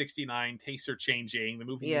 1969. Tastes are changing. The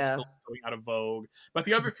movie is still going out of vogue, but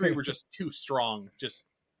the other 3 were just too strong.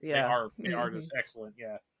 They are just excellent.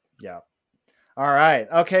 Yeah. All right.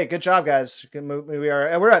 Okay. Good job, guys.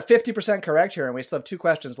 We're at 50% correct here, and we still have 2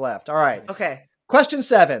 questions left. All right. Okay. Question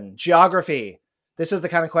 7, geography. This is the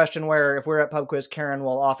kind of question where if we're at Pub Quiz, Karen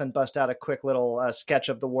will often bust out a quick little sketch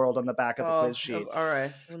of the world on the back of the quiz sheet. All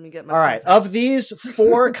right. Let me get my All right. pencil. Of these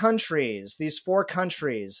 4 countries,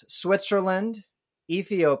 Switzerland,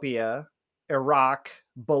 Ethiopia, Iraq,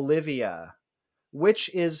 Bolivia, which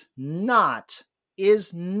is not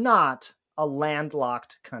a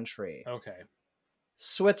landlocked country? Okay.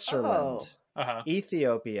 Switzerland,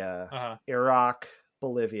 Ethiopia, Iraq,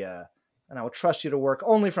 Bolivia. And I will trust you to work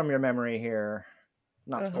only from your memory here,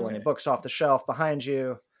 not to pull any books off the shelf behind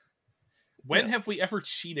you. When have we ever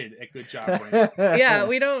cheated at Good Job Brain? Yeah,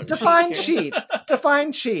 we don't. Define cheat.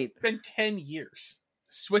 Define cheat. It's been 10 years.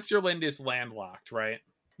 Switzerland is landlocked, right?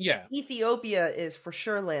 Yeah. Ethiopia is for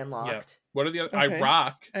sure landlocked. Yeah. What are the other? Okay.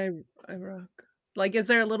 Iraq. Iraq. Like, is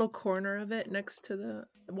there a little corner of it next to the?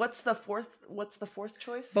 What's the fourth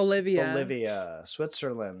choice? Bolivia,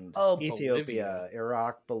 Switzerland, Oh, Ethiopia, Bolivia.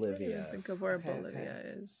 Iraq, Bolivia. Think of where Bolivia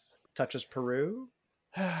is. Touches Peru.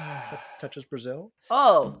 Touches Brazil.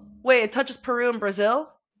 Oh, wait, it touches Peru and Brazil?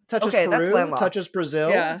 Touches Okay, Peru. that's landlocked. Touches Brazil.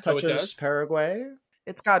 Yeah. Touches does? Paraguay.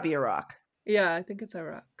 It's gotta be Iraq. Yeah, I think it's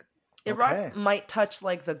Iraq. Iraq Okay. might touch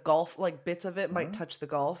like the Gulf, like bits of it might touch the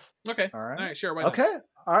Gulf. Okay. All right. Sure. Why not? Okay.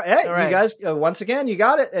 All right. Hey, All right. you guys, once again, you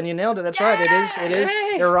got it and you nailed it. That's right. It is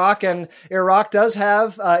Yay! Iraq, and Iraq does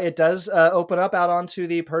have, it does open up out onto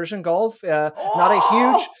the Persian Gulf.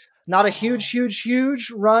 Not a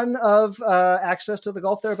huge run of access to the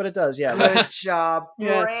Gulf there, but it does. Yeah. Good job,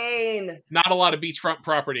 Yes. brain. Not a lot of beachfront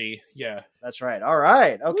property. Yeah. That's right. All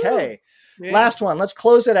right. Okay. Yeah. Last one. Let's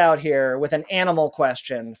close it out here with an animal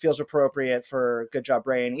question. Feels appropriate for Good Job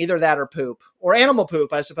Brain. Either that or poop. Or animal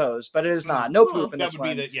poop, I suppose. But it is not. No poop in That this would be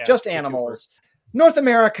one. the- yeah, Just the animals. North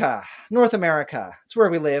America. It's where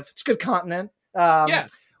we live. It's a good continent. Yeah.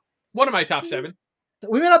 One of my top 7.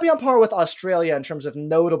 We may not be on par with Australia in terms of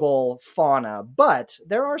notable fauna, but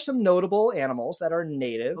there are some notable animals that are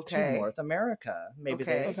native Okay. to North America. Maybe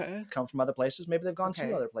Okay. they've come from other places. Maybe they've gone Okay.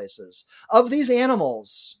 to other places. Of these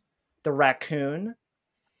animals, the raccoon,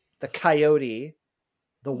 the coyote,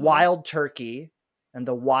 the wild turkey, and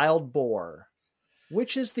the wild boar,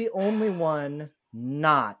 which is the only one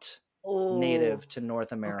not Oh, native to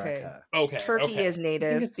North America? Okay. Turkey okay. is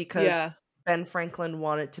native it's- because yeah. Ben Franklin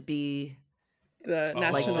wanted to be The Oh,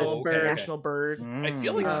 national okay, bird the okay. national bird. I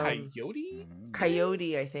feel like Um, coyote,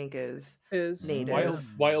 Coyote, I think, is is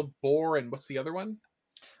native. wild boar, and what's the other one?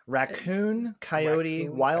 Raccoon, coyote,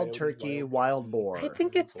 Raccoon, wild coyote, turkey, wild- wild boar. I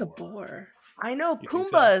think it's the boar. I know You think so?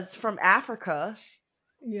 Pumbaa's from Africa.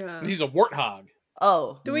 Yeah. He's a warthog.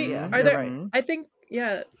 Oh, Do we? Yeah, Are you're there? right. I think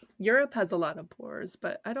Europe has a lot of boars,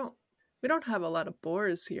 but we don't have a lot of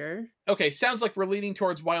boars here. Okay, sounds like we're leaning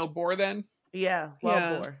towards wild boar then. Yeah, wild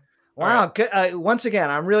Yeah. boar. Wow. Good. Once again,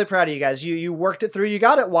 I'm really proud of you guys. You worked it through. You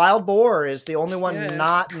got it. Wild boar is the only one Yeah.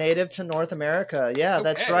 not native to North America. Yeah,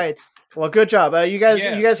 that's Okay. right. Well, good job. You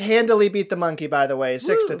Yeah. guys handily beat the monkey, by the way,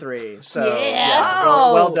 6-3. So Yeah.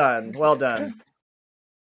 well done. Well done.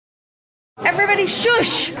 Everybody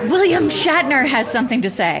shush! William Shatner has something to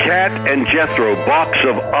say. Cat and Jethro, box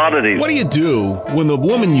of oddities. What do you do when the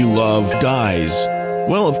woman you love dies?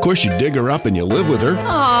 Well, of course you dig her up and you live with her.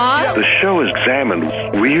 Aww. The show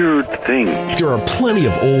examines weird things. There are plenty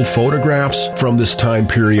of old photographs from this time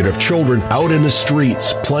period of children out in the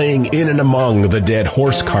streets playing in and among the dead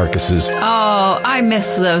horse carcasses. Oh, I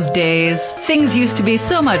miss those days. Things used to be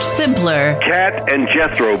so much simpler. Cat and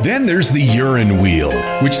Jethro. Then there's the urine wheel,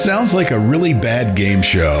 which sounds like a really bad game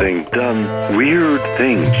show. Thing done weird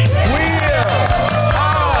things.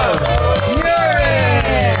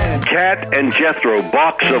 Cat and Jethro,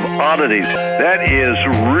 box of oddities. That is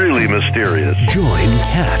really mysterious. Join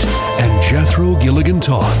Cat and Jethro Gilligan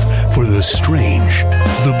Toth for the strange,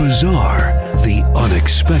 the bizarre, the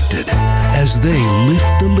unexpected as they lift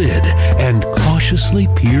the lid and cautiously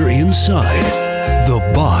peer inside the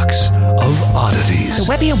Box of Oddities. The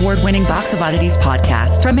Webby Award-winning Box of Oddities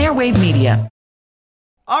podcast from Airwave Media.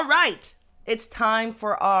 All right, it's time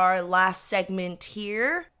for our last segment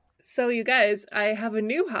here. So you guys, I have a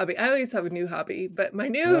new hobby. I always have a new hobby, but my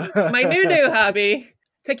new hobby,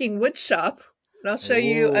 taking wood shop. And I'll show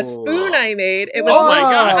you a spoon I made. It was Oh my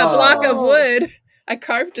God. a block of wood. I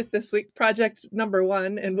carved it this week, project number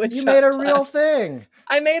 1 in wood You shop made a real class. thing.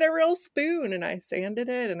 I made a real spoon and I sanded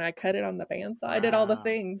it and I cut it on the bandsaw. I did all the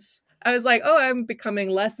things. I was like, I'm becoming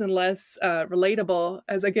less and less relatable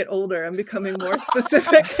as I get older. I'm becoming more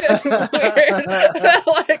specific and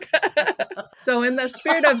weird. So in the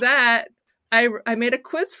spirit of that, I made a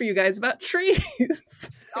quiz for you guys about trees.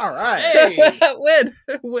 All right. Hey.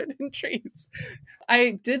 wood and trees.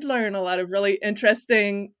 I did learn a lot of really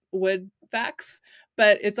interesting wood facts,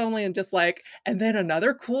 but it's only in just like, and then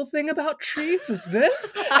another cool thing about trees is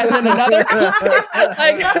this, and then another cool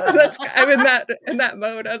thing. I'm in that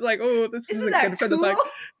mode. I was like, oh, this isn't good for the book.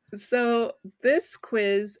 So this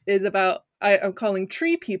quiz is about I'm calling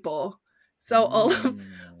tree people. So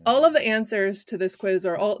all of the answers to this quiz,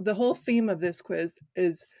 or the whole theme of this quiz,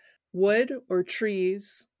 is wood or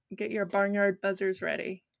trees. Get your barnyard buzzers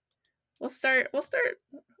ready. We'll start.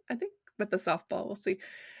 I think with the softball. We'll see.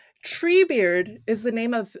 Treebeard is the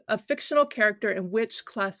name of a fictional character in which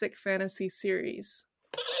classic fantasy series?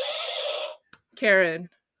 Karen.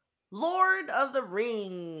 Lord of the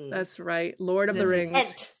Rings. That's right. Lord of the Rings.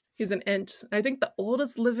 Ent. He's an Ent. I think the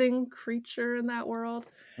oldest living creature in that world.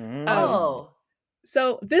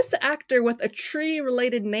 So this actor with a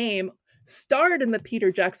tree-related name starred in the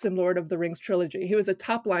Peter Jackson Lord of the Rings trilogy. He was a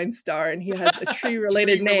top-line star, and he has a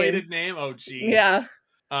tree-related name. Tree-related name? Oh, geez. Yeah.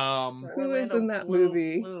 Who is in that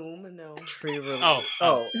movie? No. Tree-related.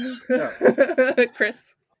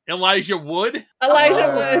 Chris. Elijah Wood?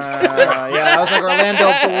 Elijah Wood. Yeah, I was like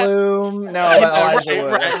Orlando Bloom. No, but Elijah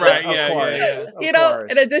Wood. Right. Of course. You know,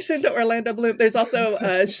 in addition to Orlando Bloom, there's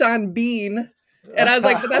also Sean Bean. And I was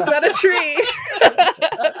like, but that's not a tree.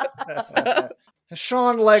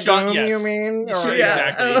 Sean Legume, yes. you mean? Sure,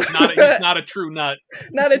 exactly. He's not a true nut.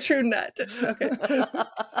 Not a true nut. Okay.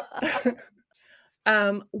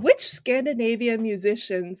 Which Scandinavian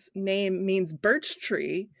musician's name means birch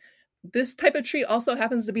tree? This type of tree also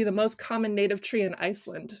happens to be the most common native tree in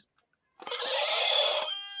Iceland.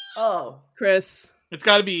 Oh. Chris. It's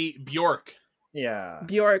got to be Bjork. Yeah.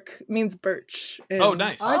 Bjork means birch. Oh,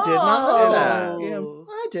 nice. I did not know that. Yeah.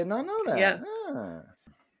 I did not know that. Yeah.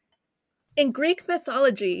 In Greek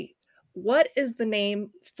mythology, what is the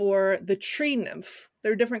name for the tree nymph?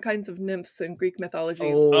 There are different kinds of nymphs in Greek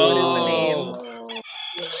mythology. What is the name?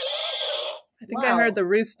 I think I heard the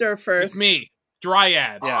rooster first. It's me.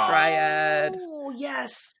 Dryad. Yeah. Dryad. Oh,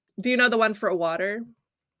 yes. Do you know the one for water?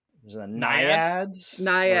 Is it Naiads?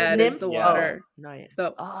 Naiad is the water. Naiad.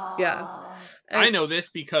 Yeah. I know this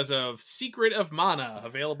because of Secret of Mana,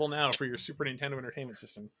 available now for your Super Nintendo Entertainment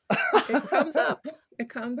System. It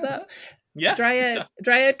comes up. Yeah.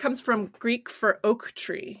 Dryad comes from Greek for oak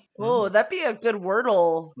tree. Oh, that'd be a good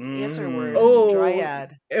Wordle answer word. Oh,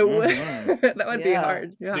 Dryad. It would. That would be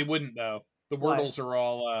hard. Yeah. They wouldn't though. The Wordles are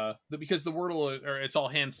all because the Wordle it's all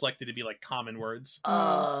hand selected to be like common words.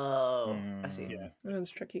 Oh, I see. Yeah, that one's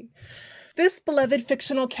tricky. This beloved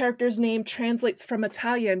fictional character's name translates from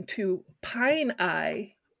Italian to Pine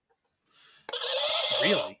Eye.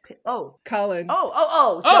 Really? Oh, Colin.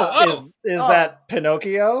 Is that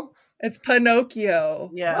Pinocchio? It's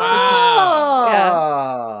Pinocchio. Yeah. Ah.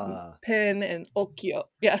 Yeah. Pin and Occhio.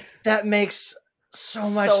 Yeah. That makes so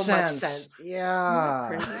much sense.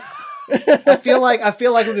 Yeah. I feel like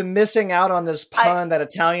we've been missing out on this pun that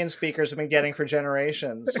Italian speakers have been getting for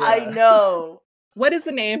generations. Yeah. I know. What is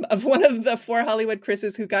the name of one of the 4 Hollywood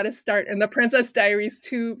Chris's who got a start in the Princess Diaries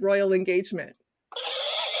 2 royal engagement?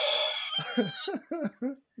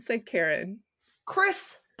 Say Karen.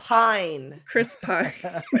 Chris Pine. Chris Pine.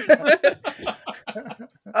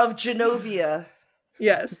 Of Genovia.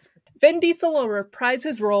 Yes. Vin Diesel will reprise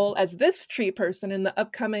his role as this tree person in the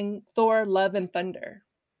upcoming Thor Love and Thunder.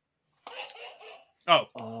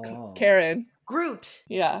 Oh. Karen. Groot.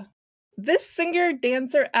 Yeah. This singer,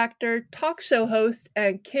 dancer, actor, talk show host,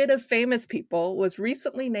 and kid of famous people was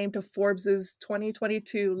recently named to Forbes'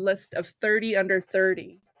 2022 list of 30 under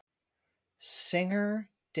 30. Singer,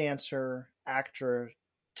 dancer, actor,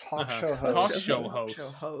 talk show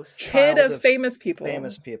host. Kid of famous people.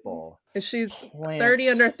 Famous people. And she's 30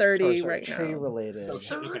 under 30 right now. Tree related. So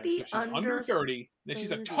she's under 30. Then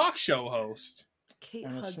she's a talk show host. Kate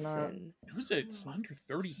Hudson. Who's a under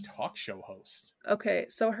 30 talk show host? Okay,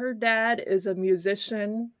 so her dad is a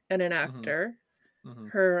musician and an actor. Mm-hmm.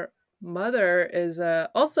 Her mother is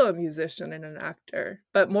also a musician and an actor,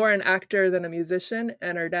 but more an actor than a musician.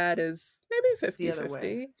 And her dad is maybe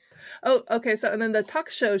 50-50. Oh, okay. So, and then the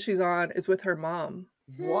talk show she's on is with her mom.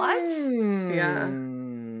 What? Yeah.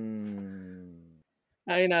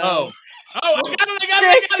 I know. Oh, I got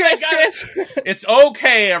it. It's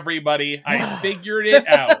okay, everybody. I figured it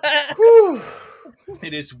out.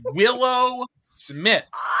 It is Willow Smith.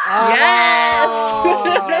 Yes.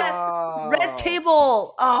 Red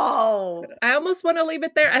Table. Oh. I almost want to leave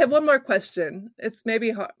it there. I have one more question. It's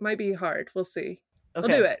might be hard. We'll see.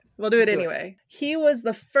 Okay. We'll do it anyway. He was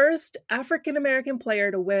the first African-American player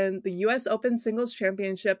to win the U.S. Open Singles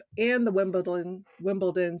Championship and the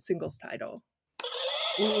Wimbledon Singles title.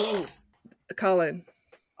 Ooh. Colin.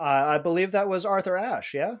 I believe that was Arthur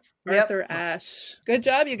Ashe, yeah? Arthur Ashe. Good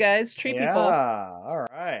job, you guys. Treat people. All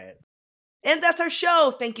right. And that's our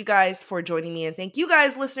show. Thank you guys for joining me. And thank you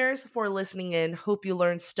guys, listeners, for listening in. Hope you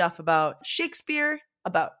learned stuff about Shakespeare,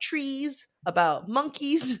 about trees, about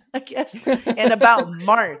monkeys, I guess, and about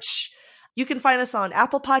March. You can find us on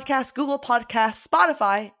Apple Podcasts, Google Podcasts,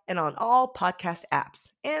 Spotify, and on all podcast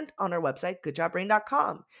apps, and on our website,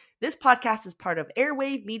 goodjobbrain.com. This podcast is part of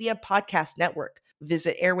Airwave Media Podcast Network.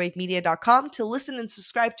 Visit airwavemedia.com to listen and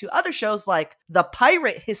subscribe to other shows like the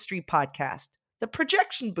Pirate History Podcast, the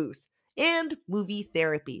Projection Booth, and Movie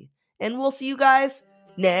Therapy. And we'll see you guys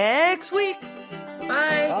next week.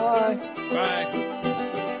 Bye. Bye. Bye.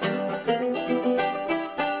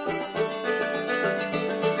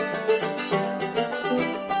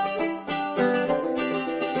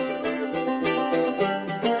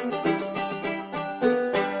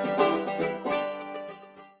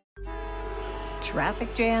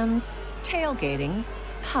 Traffic jams, tailgating,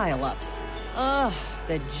 pile-ups. Ugh,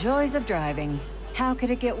 the joys of driving. How could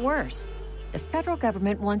it get worse? The federal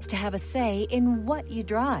government wants to have a say in what you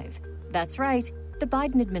drive. That's right. The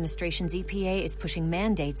Biden administration's EPA is pushing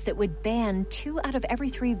mandates that would ban 2 out of every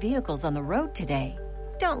 3 vehicles on the road today.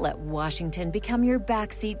 Don't let Washington become your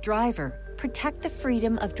backseat driver. Protect the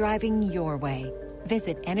freedom of driving your way.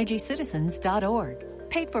 Visit EnergyCitizens.org.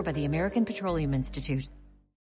 Paid for by the American Petroleum Institute.